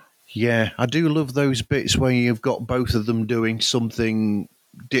drummer. Yeah, I do love those bits where you've got both of them doing something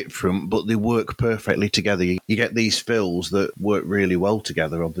different, but they work perfectly together. You get these fills that work really well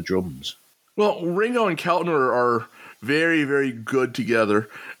together on the drums. Well, Ringo and Keltner are very, very good together.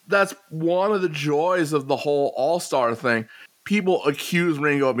 That's one of the joys of the whole All-Star thing. People accuse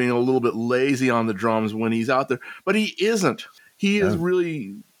Ringo of being a little bit lazy on the drums when he's out there, but he isn't. He is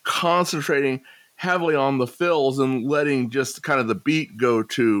really concentrating heavily on the fills and letting just kind of the beat go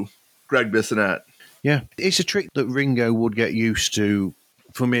to Greg Bissonette. Yeah, it's a trick that Ringo would get used to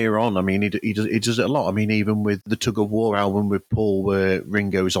from here on. I mean, he does it a lot. I mean, even with the Tug of War album with Paul, where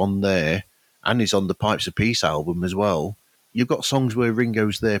Ringo's on there, and he's on the Pipes of Peace album as well. You've got songs where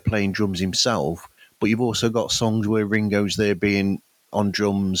Ringo's there playing drums himself, but you've also got songs where Ringo's there being on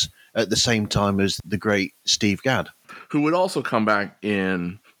drums at the same time as the great Steve Gadd, who would also come back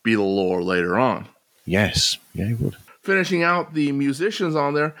in Beatle lore later on. Yes, yeah, he would. Finishing out the musicians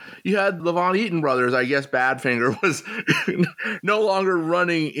on there, you had the Von Eaton brothers. I guess Badfinger was no longer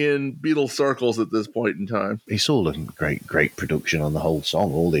running in Beatles circles at this point in time. It's all a great production on the whole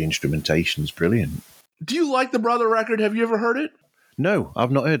song. All the instrumentation's brilliant. Do you like the Brother record? Have you ever heard it? No,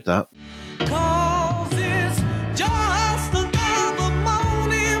 I've not heard that.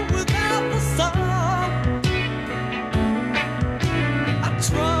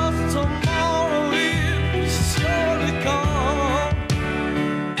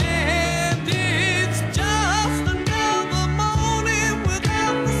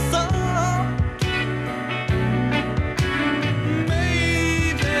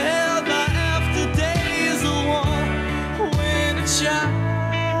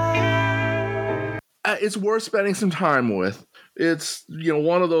 It's worth spending some time with. It's,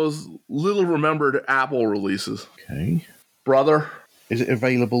 one of those little remembered Apple releases. Okay. Brother. Is it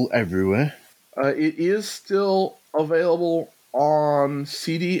available everywhere? It is still available on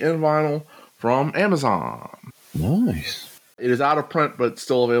CD and vinyl from Amazon. Nice. It is out of print, but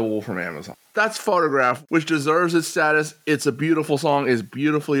still available from Amazon. That's Photograph, which deserves its status. It's a beautiful song. It's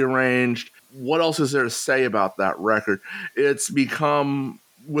beautifully arranged. What else is there to say about that record? It's become,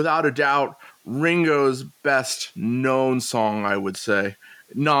 without a doubt, Ringo's best known song, I would say.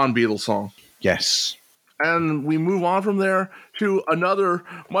 Non-Beatles song. Yes. And we move on from there to another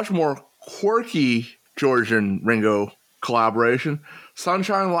much more quirky George and Ringo collaboration.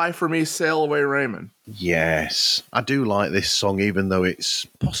 Sunshine Life for Me, Sail Away Raymond. Yes. I do like this song, even though it's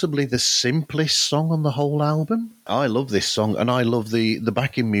possibly the simplest song on the whole album. I love this song, and I love the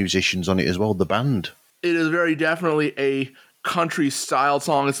backing musicians on it as well, the band. It is very definitely a country style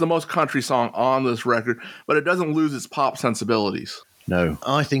song. It's the most country song on this record, but it doesn't lose its pop sensibilities. No,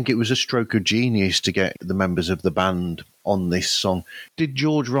 I think it was a stroke of genius to get the members of the band on this song. Did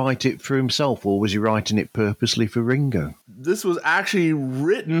George write it for himself, or was he writing it purposely for Ringo? This was actually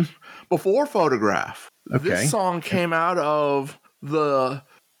written before Photograph. Okay. This song came out of the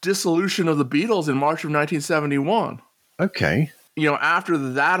dissolution of the Beatles in March of 1971. Okay. After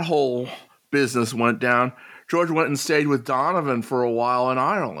that whole business went down, George went and stayed with Donovan for a while in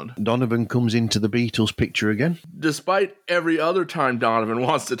Ireland. Donovan comes into the Beatles picture again. Despite every other time Donovan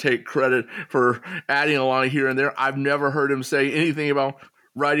wants to take credit for adding a line here and there, I've never heard him say anything about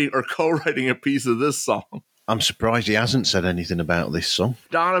writing or co-writing a piece of this song. I'm surprised he hasn't said anything about this song.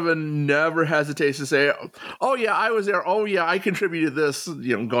 Donovan never hesitates to say, oh yeah, I was there. Oh yeah, I contributed this.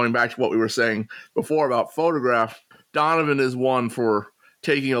 Going back to what we were saying before about Photograph, Donovan is one for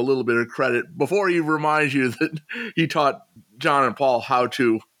taking a little bit of credit before he reminds you that he taught John and Paul how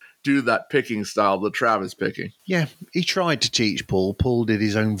to do that picking style, the Travis picking. Yeah, he tried to teach Paul. Paul did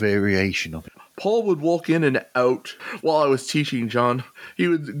his own variation of it. Paul would walk in and out while I was teaching John. He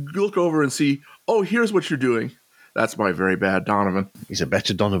would look over and see, oh, here's what you're doing. That's my very bad Donovan. He's a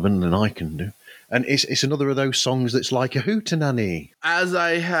better Donovan than I can do. And it's another of those songs that's like a hootenanny. As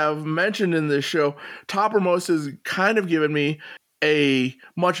I have mentioned in this show, Toppermost has kind of given me a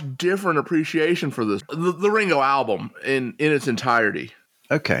much different appreciation for this, the Ringo album in its entirety.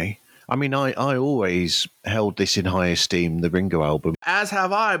 Okay. I mean, I always held this in high esteem, the Ringo album. As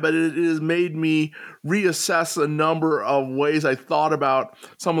have I, but it has made me reassess a number of ways I thought about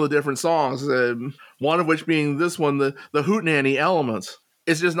some of the different songs, one of which being this one, the hootenanny elements.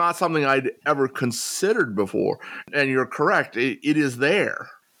 It's just not something I'd ever considered before. And you're correct, it is there.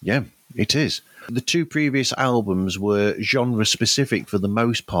 Yeah, it is. The two previous albums were genre-specific for the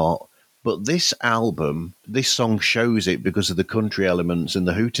most part, but this album, this song shows it because of the country elements and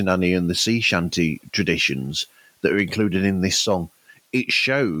the hootenanny and the sea shanty traditions that are included in this song. It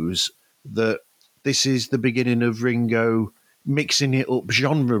shows that this is the beginning of Ringo mixing it up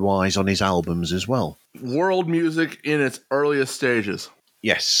genre-wise on his albums as well. World music in its earliest stages.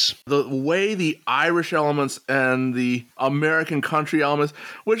 Yes. The way the Irish elements and the American country elements,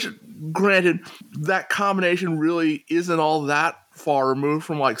 which, granted, that combination really isn't all that far removed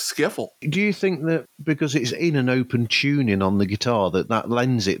from like skiffle. Do you think that because it's in an open tuning on the guitar that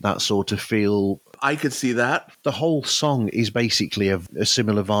lends it that sort of feel? I could see that. The whole song is basically a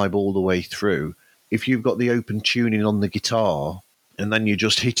similar vibe all the way through. If you've got the open tuning on the guitar and then you're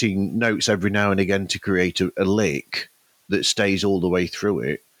just hitting notes every now and again to create a lick that stays all the way through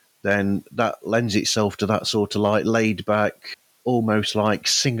it, then that lends itself to that sort of like laid back, almost like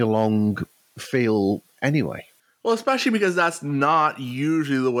sing-along feel anyway. Well, especially because that's not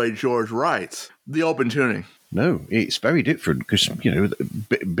usually the way George writes, the open tuning. No, it's very different because,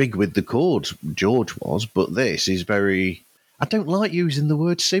 big with the chords, George was, but this is very... I don't like using the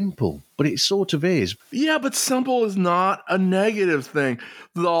word simple, but it sort of is. Yeah, but simple is not a negative thing.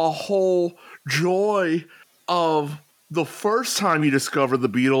 The whole joy of the first time you discover the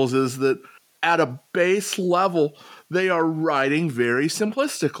Beatles is that at a base level, they are writing very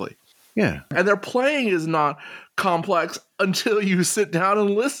simplistically. Yeah. And their playing is not complex until you sit down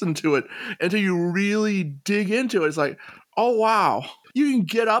and listen to it, until you really dig into it. It's like, oh, wow. You can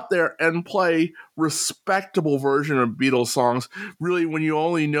get up there and play respectable version of Beatles songs, really, when you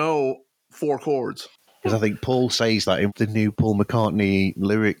only know 4 chords. Because I think Paul says that in the new Paul McCartney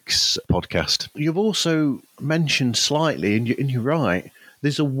lyrics podcast. You've also mentioned slightly, and you're right,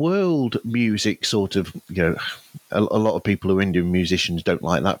 there's a world music sort of, a lot of people who are Indian musicians don't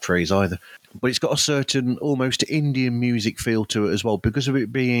like that phrase either. But it's got a certain almost Indian music feel to it as well, because of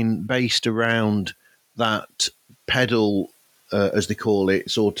it being based around that pedal, as they call it,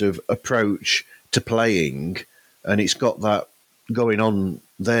 sort of approach to playing. And it's got that going on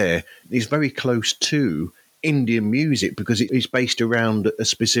there. It's very close to Indian music because it's based around a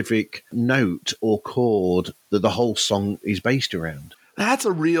specific note or chord that the whole song is based around. That's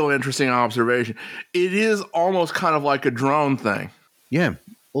a real interesting observation. It is almost kind of like a drone thing. Yeah,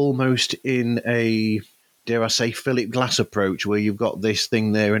 almost in a, dare I say, Philip Glass approach where you've got this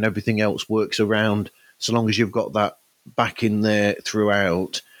thing there and everything else works around so long as you've got that back in there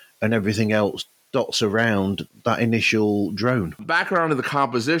throughout and everything else dots around that initial drone. Background to the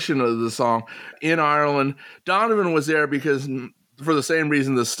composition of the song. In Ireland, Donovan was there because, for the same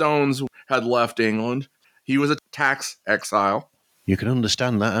reason the Stones had left England, he was a tax exile. You can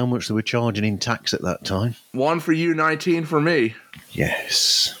understand that, how much they were charging in tax at that time. 1 for you, 19 for me.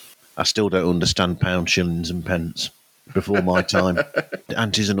 Yes. I still don't understand pounds, shillings and pence. Before my time.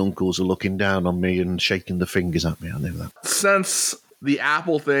 Aunties and uncles are looking down on me and shaking their fingers at me. I know that. Since the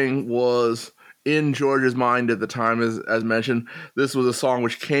Apple thing was in George's mind at the time, as mentioned, this was a song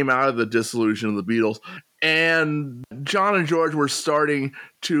which came out of the dissolution of the Beatles. And John and George were starting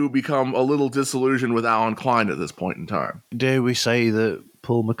to become a little disillusioned with Alan Klein at this point in time. Dare we say that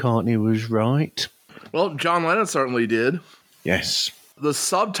Paul McCartney was right? Well, John Lennon certainly did. Yes. The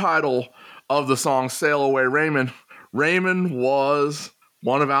subtitle of the song, Sail Away Raymond, Raymond was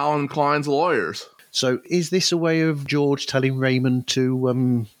one of Alan Klein's lawyers. So is this a way of George telling Raymond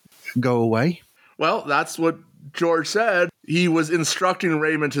to go away? Well, that's what George said. He was instructing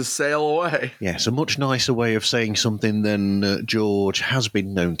Raymond to sail away. Yes, a much nicer way of saying something than George has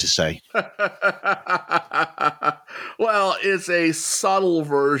been known to say. Well, it's a subtle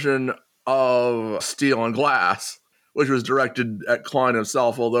version of Steel and Glass, which was directed at Klein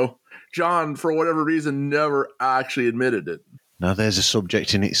himself, although John, for whatever reason, never actually admitted it. Now, there's a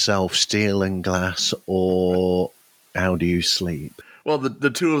subject in itself, Steel and Glass, or How Do You Sleep? Well, the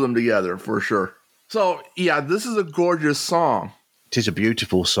two of them together, for sure. So, yeah, this is a gorgeous song. It is a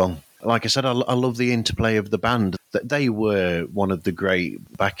beautiful song. Like I said, I love the interplay of the band. That they were one of the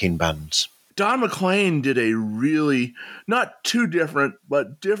great backing bands. Don McLean did a really, not too different,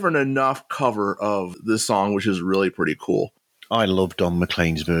 but different enough cover of this song, which is really pretty cool. I love Don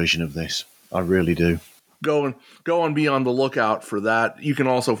McLean's version of this. I really do. Go and be on the lookout for that. You can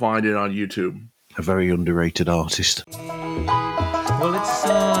also find it on YouTube. A very underrated artist. Well, it's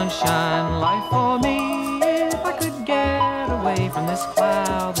sunshine life for me. If I could get away from this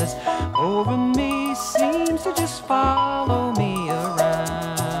cloud that's over me, seems to just follow me around.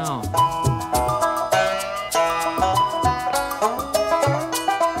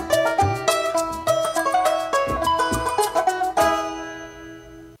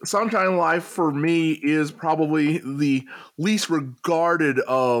 Sunshine Life for me is probably the least regarded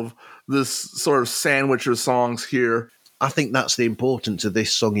of this sort of sandwich of songs here. I think that's the importance of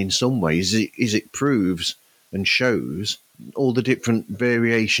this song in some ways, is it proves and shows all the different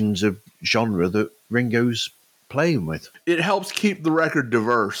variations of genre that Ringo's playing with. It helps keep the record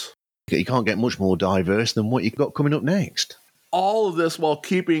diverse. You can't get much more diverse than what you've got coming up next. All of this while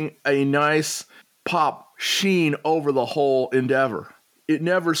keeping a nice pop sheen over the whole endeavor. It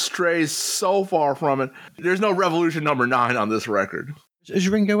never strays so far from it. There's no Revolution number 9 on this record. Has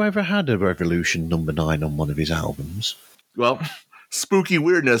Ringo ever had a Revolution number 9 on one of his albums? Well, Spooky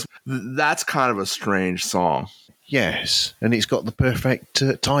Weirdness, that's kind of a strange song. Yes, and it's got the perfect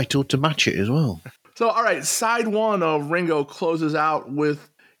title to match it as well. So, all right, side 1 of Ringo closes out with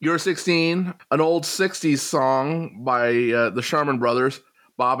You're 16, an old 60s song by the Sherman Brothers,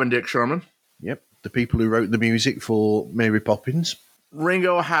 Bob and Dick Sherman. Yep, the people who wrote the music for Mary Poppins.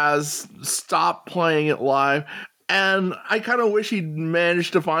 Ringo has stopped playing it live, and I kind of wish he'd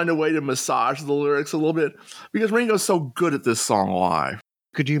managed to find a way to massage the lyrics a little bit, because Ringo's so good at this song live.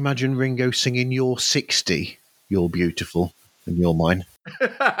 Could you imagine Ringo singing You're 60, You're Beautiful, and You're Mine?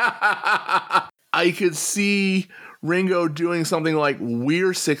 I could see Ringo doing something like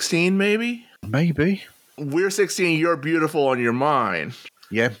We're 16, maybe? Maybe. We're 16, You're Beautiful, and You're Mine.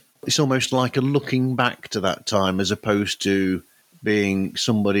 Yeah, it's almost like a looking back to that time as opposed to being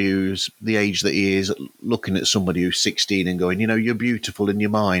somebody who's the age that he is, looking at somebody who's 16 and going, you're beautiful and you're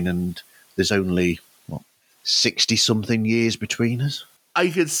mine, and there's only, 60-something years between us? I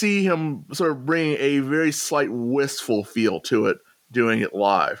could see him sort of bringing a very slight wistful feel to it, doing it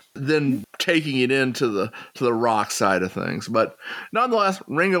live, then taking it into the rock side of things. But nonetheless,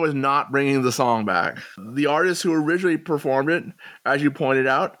 Ringo is not bringing the song back. The artist who originally performed it, as you pointed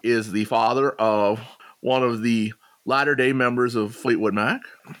out, is the father of one of the latter-day members of Fleetwood Mac.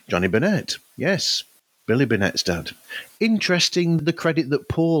 Johnny Burnett, yes. Billy Burnett's dad. Interesting the credit that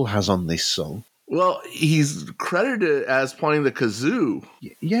Paul has on this song. Well, he's credited as playing the kazoo.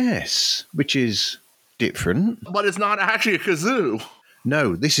 Yes, which is different. But it's not actually a kazoo.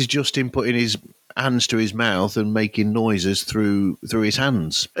 No, this is just him putting his hands to his mouth and making noises through his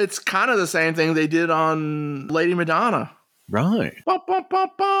hands. It's kind of the same thing they did on Lady Madonna. Right. Of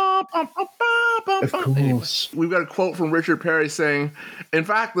course. We've got a quote from Richard Perry saying, in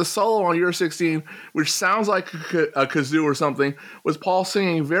fact, the solo on You're 16, which sounds like a kazoo or something, was Paul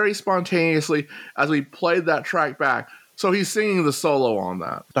singing very spontaneously as we played that track back. So he's singing the solo on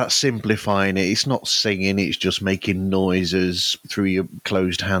that. That's simplifying it. It's not singing, it's just making noises through your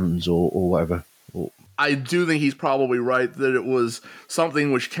closed hands or whatever. I do think he's probably right that it was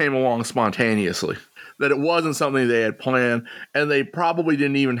something which came along spontaneously. That it wasn't something they had planned, and they probably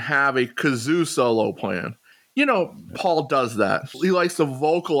didn't even have a kazoo solo plan. Paul does that. He likes to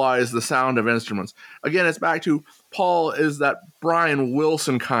vocalize the sound of instruments. Again, it's back to Paul is that Brian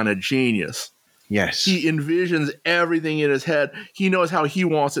Wilson kind of genius. Yes. He envisions everything in his head. He knows how he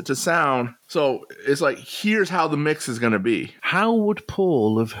wants it to sound. So it's like, here's how the mix is going to be. How would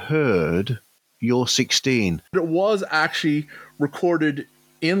Paul have heard You're 16? It was actually recorded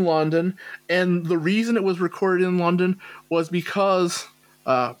in London, and the reason it was recorded in London was because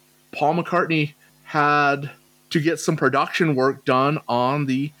Paul McCartney had to get some production work done on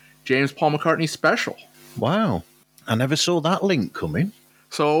the James Paul McCartney special. Wow. I never saw that link coming.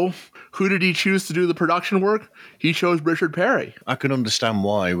 So, who did he choose to do the production work? He chose Richard Perry. I can understand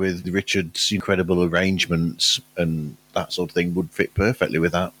why, with Richard's incredible arrangements and that sort of thing, would fit perfectly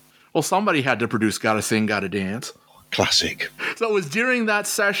with that. Well, somebody had to produce Gotta Sing, Gotta Dance. Classic. So it was during that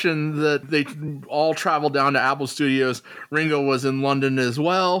session that they all traveled down to Apple Studios. Ringo was in London as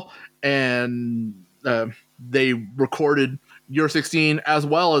well, and they recorded You're 16 as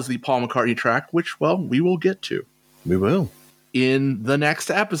well as the Paul McCartney track, which, we will get to. We will. In the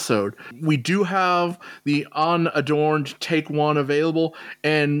next episode. We do have the unadorned Take 1 available,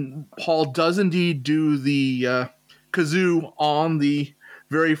 and Paul does indeed do the kazoo on the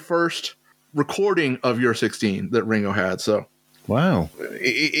very first recording of You're 16 that Ringo had. So, wow,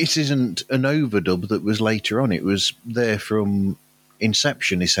 it isn't an overdub that was later on. It was there from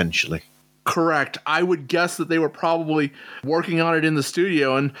inception, essentially. Correct. I would guess that they were probably working on it in the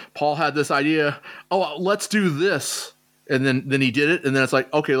studio, and Paul had this idea. Oh, let's do this, and then he did it, and then it's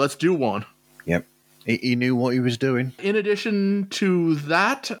like, okay, let's do one. Yep. He knew what he was doing. In addition to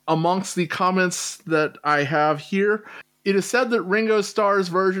that, amongst the comments that I have here, it is said that Ringo Starr's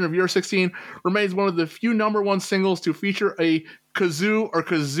version of You're 16 remains one of the few number one singles to feature a kazoo or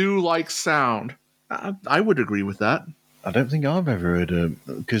kazoo-like sound. I would agree with that. I don't think I've ever heard a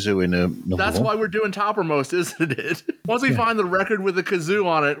kazoo in a number That's one. why we're doing Toppermost, isn't it? Once we find the record with a kazoo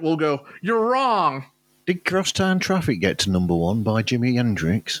on it, we'll go, you're wrong. Did Crosstown Traffic get to number one by Jimi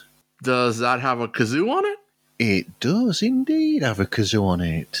Hendrix? Does that have a kazoo on it? It does indeed have a kazoo on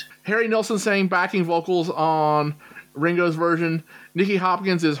it. Harry Nilsson sang backing vocals on Ringo's version, Nicky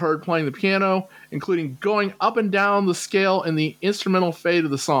Hopkins is heard playing the piano, including going up and down the scale in the instrumental fade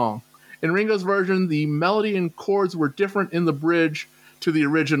of the song. In Ringo's version, the melody and chords were different in the bridge to the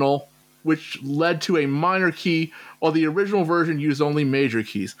original, which led to a minor key, while the original version used only major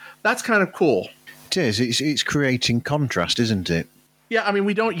keys. That's kind of cool. It is. It's creating contrast, isn't it? Yeah, I mean,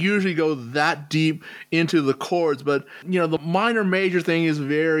 we don't usually go that deep into the chords, but, the minor major thing is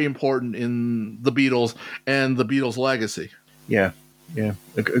very important in the Beatles and the Beatles' legacy. Yeah,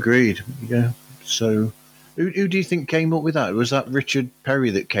 agreed. Yeah. So, who do you think came up with that? Was that Richard Perry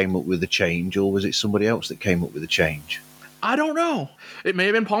that came up with the change, or was it somebody else that came up with the change? I don't know. It may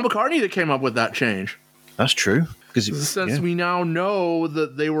have been Paul McCartney that came up with that change. That's true. Since we now know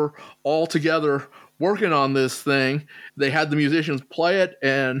that they were all together working on this thing, they had the musicians play it,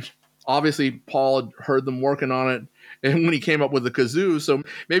 and obviously Paul had heard them working on it, and when he came up with the kazoo, so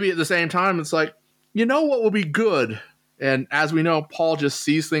maybe at the same time it's like, what would be good? And as we know, Paul just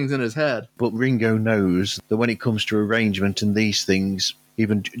sees things in his head. But Ringo knows that when it comes to arrangement and these things,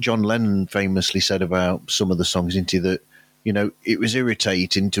 even John Lennon famously said about some of the songs that, it was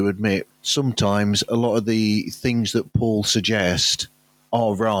irritating to admit sometimes a lot of the things that Paul suggests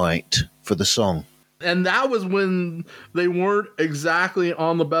are right for the song. And that was when they weren't exactly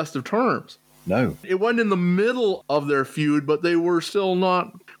on the best of terms. No. It wasn't in the middle of their feud, but they were still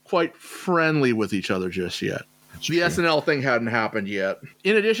not quite friendly with each other just yet. The SNL thing hadn't happened yet.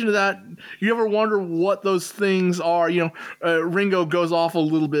 In addition to that, you ever wonder what those things are? Ringo goes off a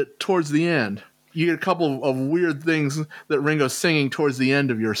little bit towards the end. You get a couple of weird things that Ringo's singing towards the end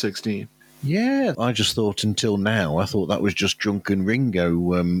of Your 16. Yeah, I just thought until now, I thought that was just Drunken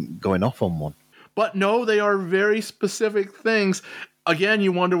Ringo going off on one. But no, they are very specific things. Again,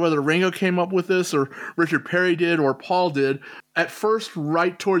 you wonder whether Ringo came up with this or Richard Perry did or Paul did. At first,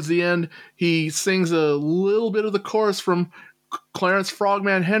 right towards the end, he sings a little bit of the chorus from Clarence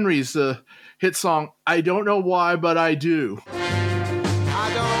Frogman Henry's hit song, I Don't Know Why, But I Do.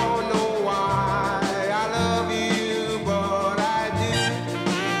 I don't know why I love you, but I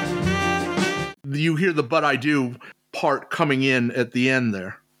do. You hear the but I do part coming in at the end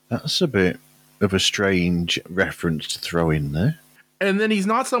there. That's a bit of a strange reference to throw in there. And then he's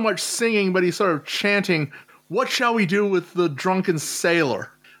not so much singing, but he's sort of chanting, what shall we do with the Drunken Sailor?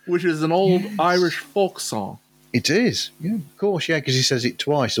 Which is an old Irish folk song. It is. Yeah, of course, yeah, because he says it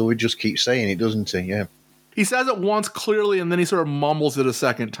twice, or he just keeps saying it, doesn't he? Yeah. He says it once clearly, and then he sort of mumbles it a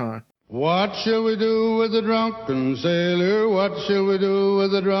second time. What shall we do with the drunken sailor? What shall we do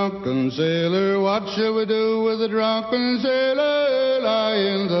with the drunken sailor? What shall we do with the drunken sailor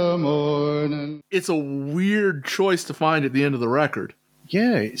in the morning? It's a weird choice to find at the end of the record.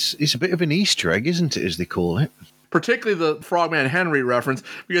 Yeah, it's a bit of an Easter egg, isn't it, as they call it? Particularly the Frogman Henry reference,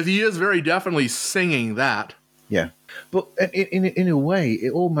 because he is very definitely singing that. Yeah, but in a way,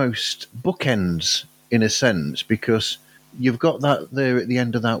 it almost bookends in a sense, because you've got that there at the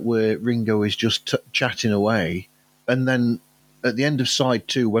end of that where Ringo is just chatting away, and then at the end of side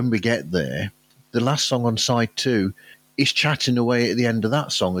 2, when we get there, the last song on side 2 is chatting away at the end of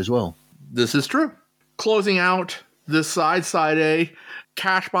that song as well. This is true. Closing out this side A,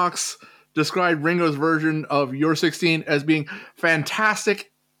 Cashbox described Ringo's version of Your 16 as being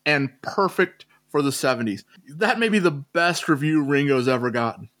fantastic and perfect for the 70s. That may be the best review Ringo's ever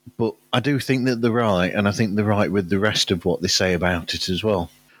gotten. But I do think that they're right, and I think they're right with the rest of what they say about it as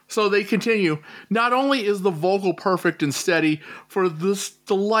well. So they continue. Not only is the vocal perfect and steady for this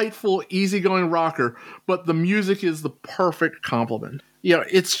delightful, easygoing rocker, but the music is the perfect complement.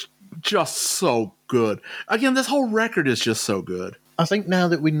 It's just so good. Again, this whole record is just so good. I think now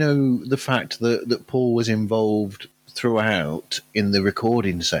that we know the fact that Paul was involved throughout in the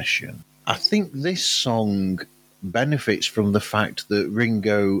recording session, I think this song benefits from the fact that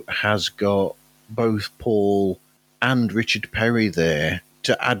Ringo has got both Paul and Richard Perry there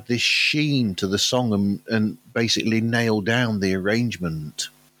to add this sheen to the song and basically nail down the arrangement.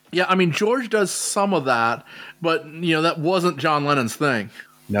 Yeah, I mean, George does some of that, but, that wasn't John Lennon's thing.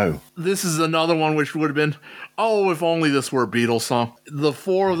 No. This is another one which would have been, if only this were a Beatles song. The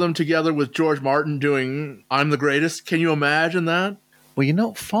four of them together with George Martin doing I'm the Greatest. Can you imagine that? Well, you're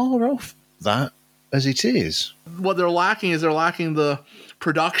not far off that as it is. What they're lacking is the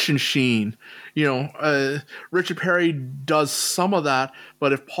production sheen. Richard Perry does some of that,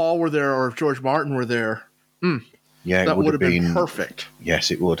 but if Paul were there or if George Martin were there, that would have been perfect.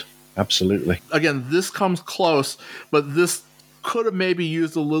 Yes, it would. Absolutely. Again, this comes close, but this could have maybe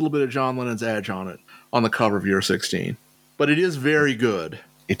used a little bit of John Lennon's edge on it on the cover of Year 16. But it is very good.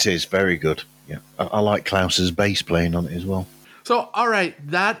 It is very good. Yeah, I like Klaus's bass playing on it as well. So, all right,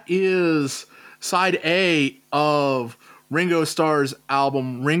 that is side A of Ringo Starr's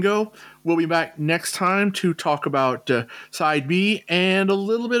album Ringo. We'll be back next time to talk about side B and a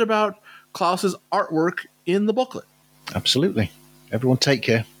little bit about Klaus's artwork in the booklet. Absolutely. Everyone take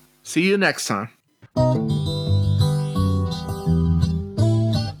care. See you next time.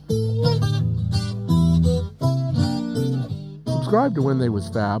 Subscribe to When They Was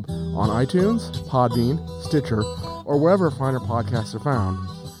Fab on iTunes, Podbean, Stitcher, or wherever finer podcasts are found.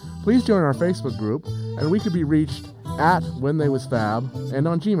 Please join our Facebook group, and we could be reached at When They Was Fab and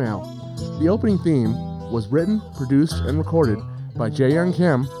on Gmail. The opening theme was written, produced, and recorded by Jae Young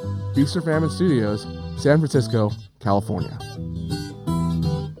Kim, Feast or Famine Studios, San Francisco, California.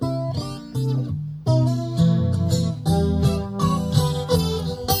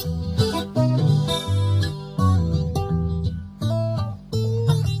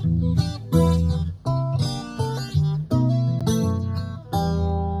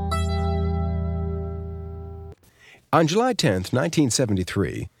 On July 10th,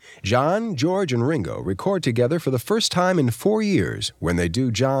 1973, John, George, and Ringo record together for the first time in 4 years when they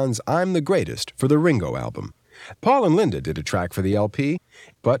do John's I'm the Greatest for the Ringo album. Paul and Linda did a track for the LP,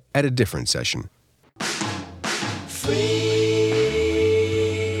 but at a different session.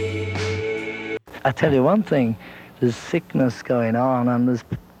 I tell you one thing, there's sickness going on and there's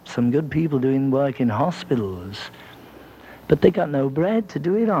some good people doing work in hospitals, but they got no bread to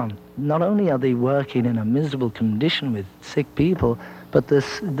do it on. Not only are they working in a miserable condition with sick people, but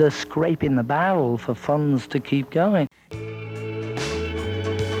they're scraping the barrel for funds to keep going. Turned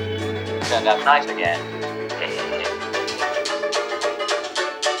out nice again.